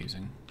is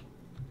confusing.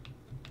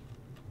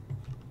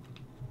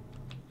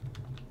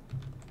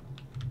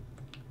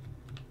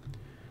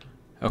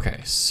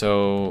 Okay,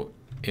 so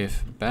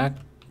if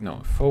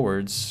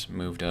forwards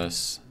moved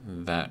us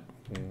that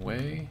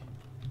way.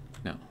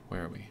 No,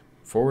 where are we?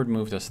 Forward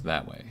moved us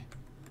that way.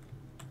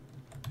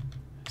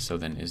 So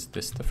then is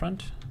this the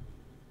front?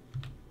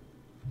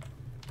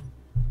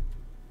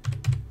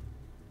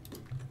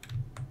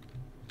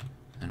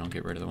 And I'll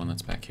get rid of the one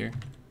that's back here.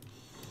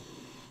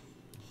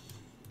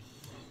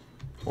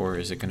 Or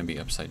is it going to be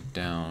upside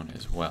down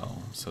as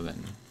well? So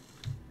then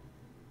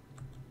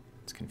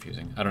it's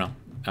confusing. I don't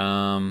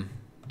know.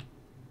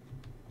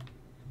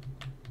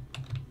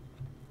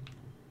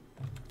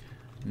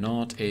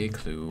 Not a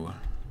clue.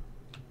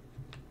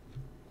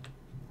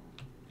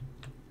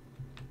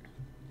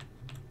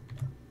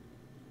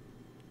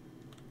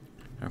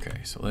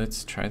 Okay, so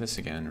let's try this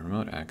again.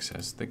 Remote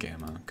access the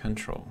gamma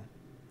control.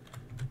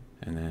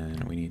 And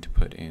then we need to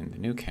put in the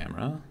new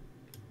camera.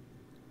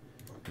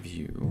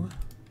 View.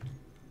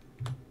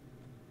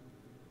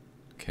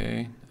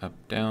 Okay, up,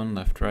 down,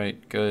 left,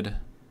 right, good.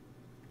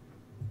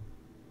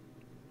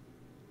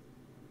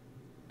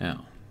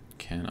 Now,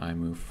 can I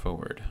move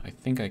forward? I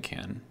think I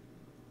can.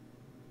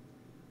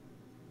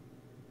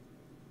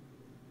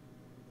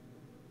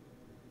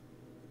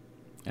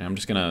 And I'm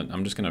just gonna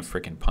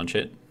frickin' punch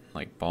it,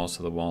 like balls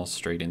to the wall,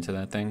 straight into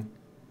that thing.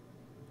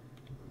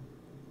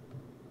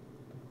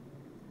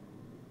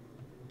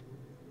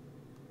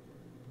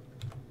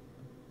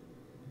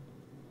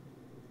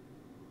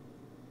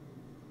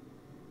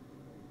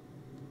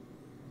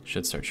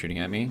 Should start shooting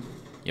at me.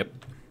 Yep.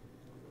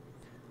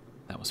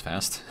 That was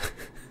fast.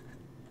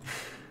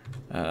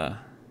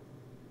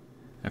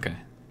 Okay.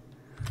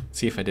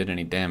 See if I did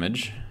any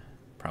damage.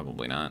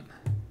 Probably not.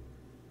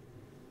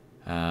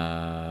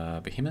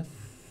 Behemoth?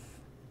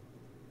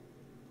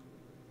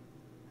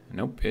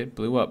 Nope, it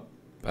blew up.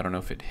 I don't know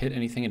if it hit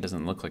anything. It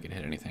doesn't look like it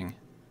hit anything.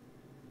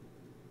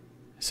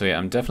 So yeah,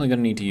 I'm definitely going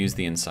to need to use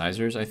the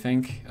incisors, I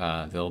think.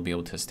 They'll be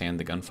able to stand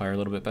the gunfire a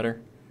little bit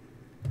better.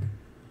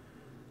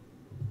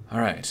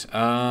 Alright,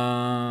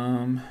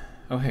 oh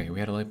hey, we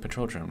had a light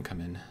patrol drone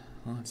come in.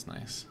 Well, that's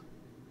nice.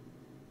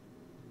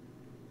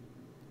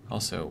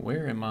 Also,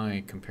 where am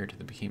I compared to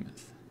the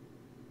behemoth?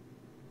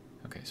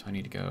 Okay, so I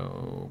need to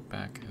go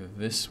back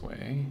this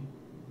way,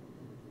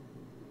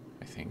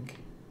 I think.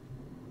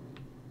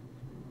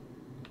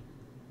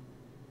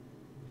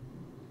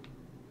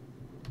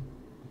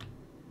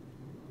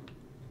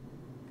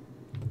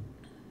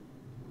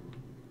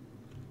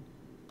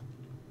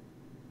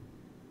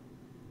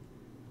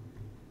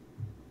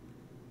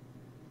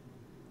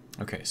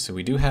 Okay, so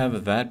we do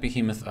have that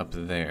behemoth up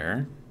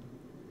there,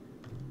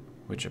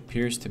 which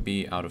appears to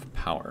be out of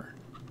power.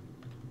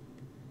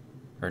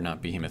 Or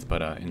not behemoth,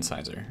 but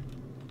incisor.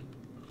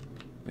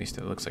 At least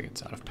it looks like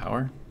it's out of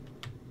power.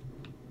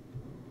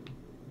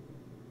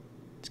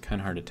 It's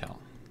kind of hard to tell.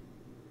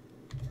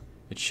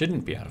 It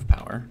shouldn't be out of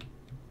power.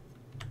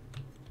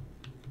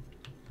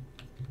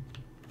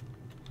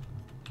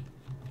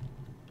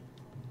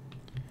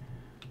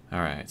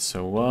 Alright,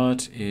 so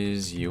what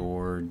is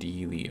your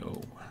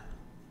dealio?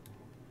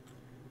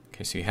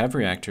 Okay, so you have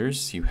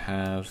reactors, you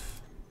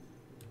have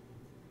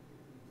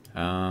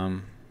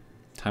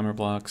timer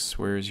blocks.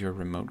 Where's your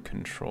remote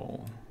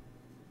control?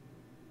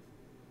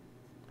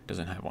 It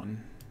doesn't have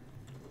one.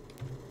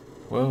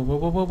 Whoa, whoa,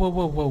 whoa, whoa, whoa,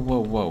 whoa, whoa,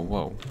 whoa, whoa,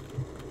 whoa.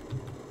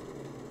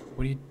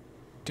 What are you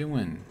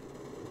doing?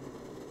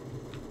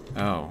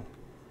 Oh,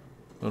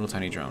 little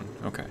tiny drone,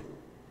 okay.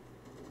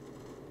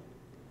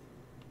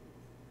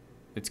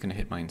 It's gonna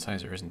hit my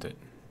incisor, isn't it?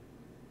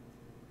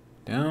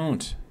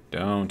 Don't.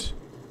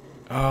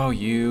 Oh,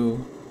 you.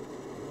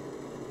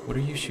 What are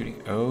you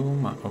shooting? Oh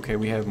my. Okay,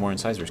 we have more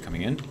incisors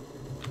coming in.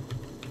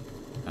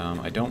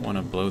 I don't want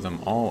to blow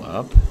them all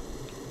up.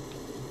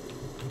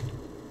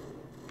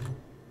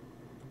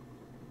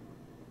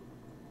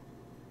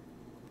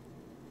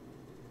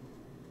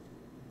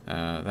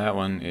 That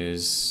one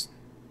is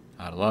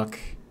out of luck.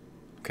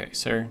 Okay,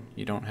 sir,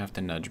 you don't have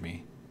to nudge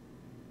me.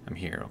 I'm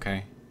here,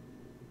 okay?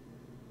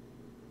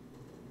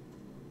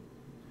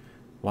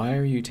 Why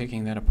are you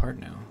taking that apart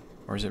now?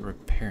 Or is it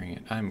repairing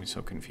it? I'm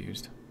so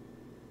confused.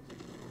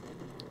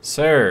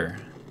 Sir,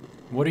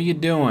 what are you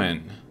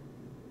doing?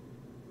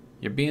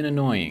 You're being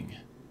annoying.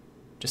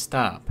 Just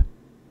stop.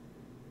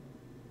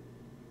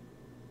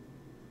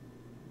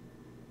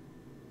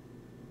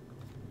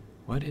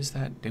 What is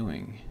that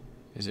doing?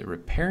 Is it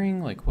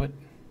repairing? Like what?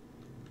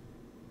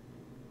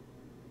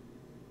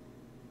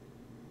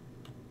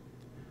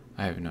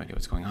 I have no idea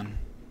what's going on.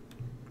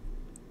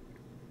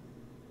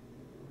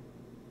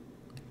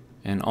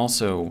 And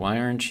also, why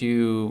aren't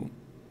you...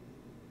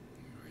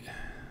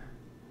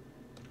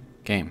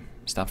 Game,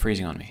 stop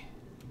freezing on me.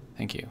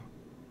 Thank you.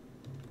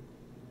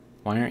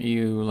 Why aren't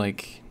you,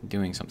 like,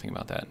 doing something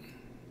about that,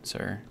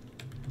 sir?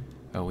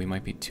 Oh, we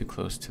might be too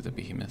close to the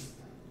behemoth.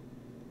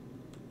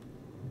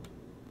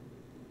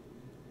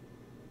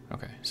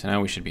 Okay, so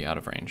now we should be out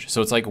of range.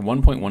 So it's like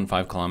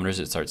 1.15 kilometers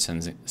it starts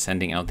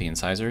sending out the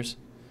incisors.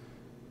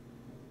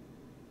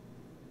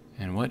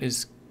 And what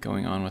is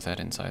going on with that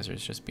incisor?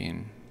 It's just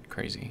being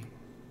crazy.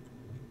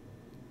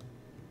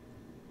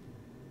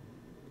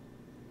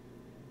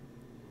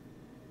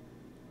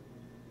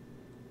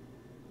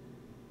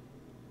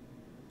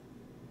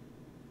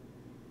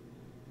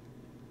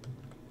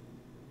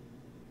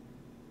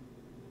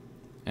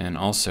 And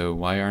also,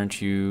 why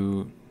aren't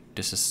you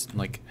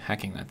like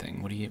hacking that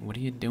thing? What are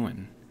you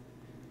doing?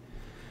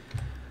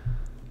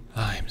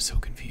 I'm so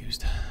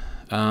confused.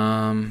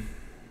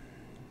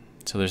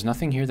 So there's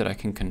nothing here that I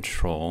can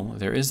control.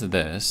 There is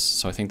this.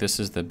 So I think this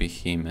is the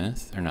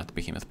behemoth, or not the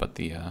behemoth, but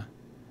the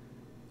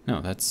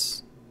no,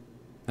 that's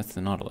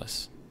the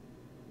Nautilus.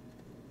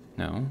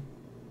 No,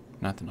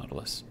 not the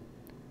Nautilus.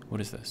 What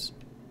is this?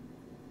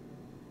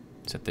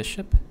 Is that this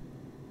ship?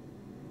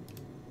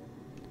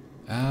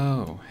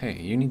 Oh, hey,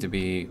 you need to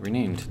be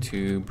renamed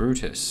to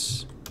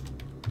Brutus.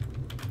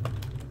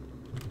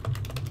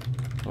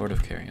 Lord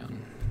of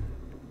Carrion.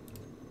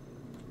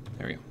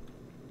 There we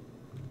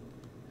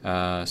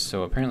go.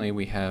 So apparently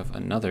we have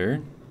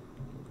another...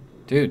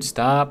 Dude,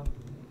 stop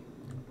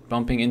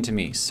bumping into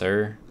me,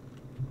 sir.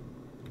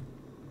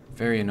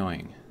 Very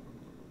annoying.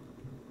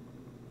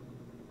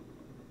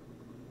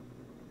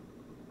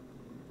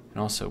 And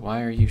also,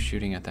 why are you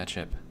shooting at that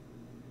ship?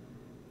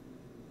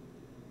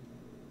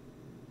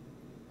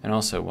 And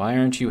also, why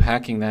aren't you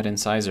hacking that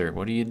incisor?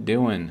 What are you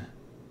doing?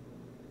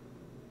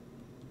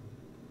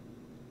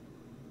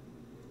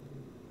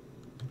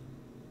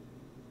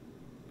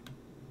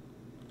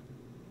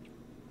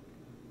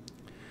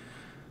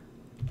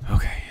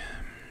 Okay.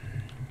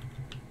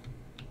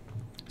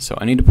 So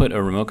I need to put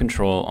a remote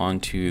control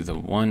onto the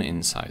one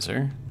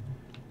incisor,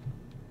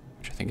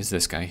 which I think is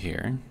this guy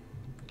here.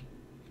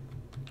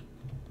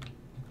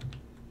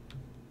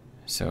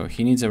 So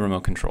he needs a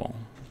remote control.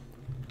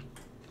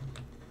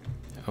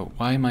 Oh,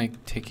 why am I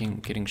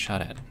getting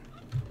shot at?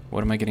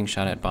 What am I getting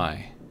shot at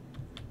by?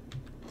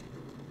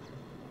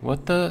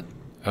 What the?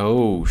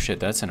 Oh shit,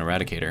 that's an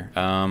eradicator.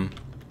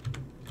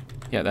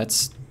 Yeah,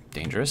 that's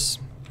dangerous.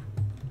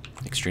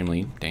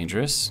 Extremely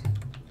dangerous.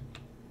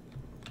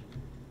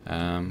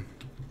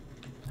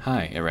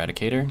 Hi,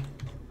 eradicator.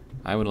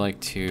 I would like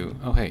to...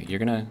 Oh, hey, you're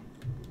gonna...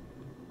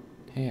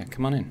 Hey, yeah,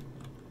 come on in.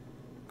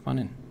 Come on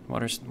in.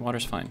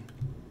 Water's fine.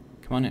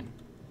 Come on in.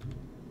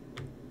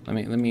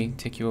 Let me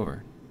take you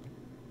over.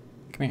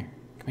 Come here.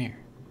 Come here.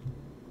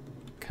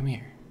 Come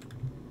here.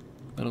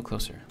 A little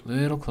closer.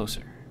 Little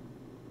closer.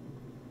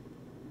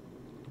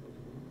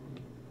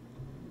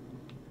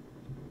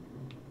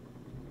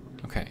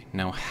 Okay,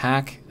 now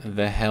hack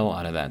the hell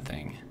out of that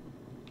thing.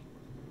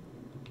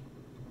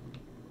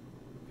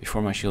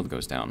 Before my shield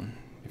goes down,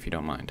 if you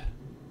don't mind.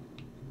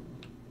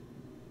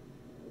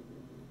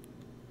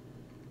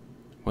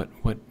 What?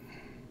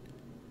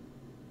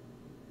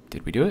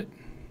 Did we do it?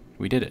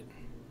 We did it.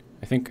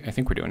 I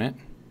think we're doing it.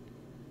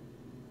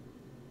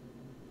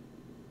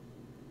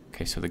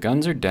 Okay, so the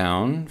guns are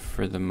down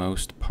for the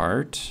most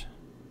part.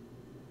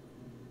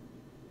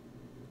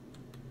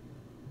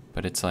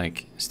 But it's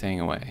like staying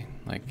away.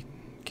 Like,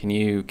 can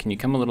you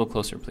come a little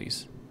closer,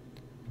 please?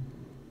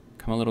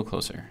 Come a little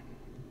closer.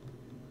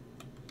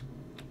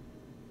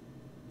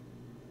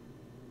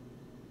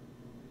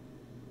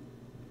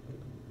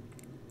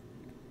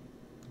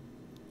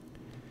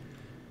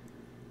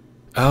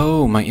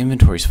 Oh, my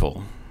inventory's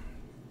full.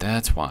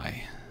 That's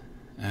why.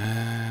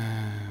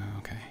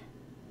 Okay.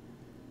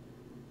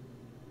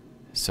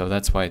 So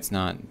that's why it's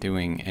not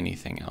doing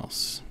anything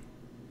else.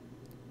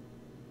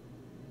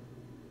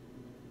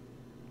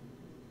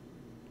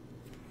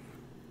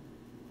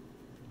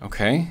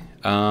 Okay.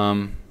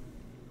 Well,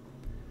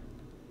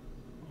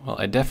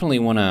 I definitely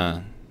want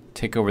to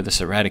take over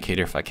this eradicator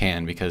if I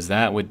can, because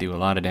that would do a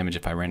lot of damage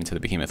if I ran into the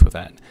behemoth with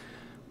that.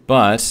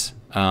 But,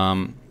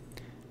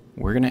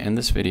 we're going to end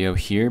this video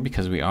here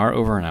because we are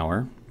over an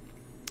hour.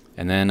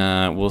 And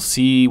then we'll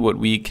see what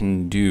we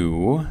can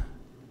do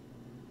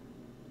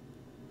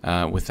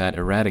with that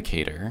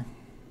eradicator.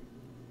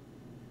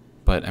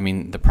 But, I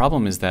mean, the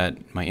problem is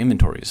that my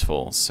inventory is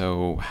full.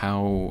 So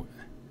how...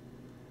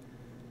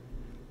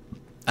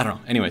 I don't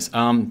know. Anyways,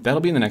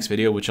 that'll be in the next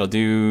video, which I'll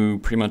do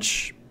pretty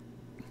much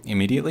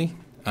immediately.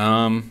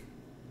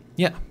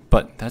 Yeah,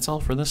 but that's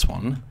all for this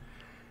one.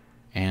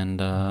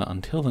 And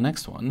until the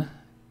next one,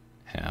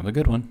 have a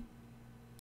good one.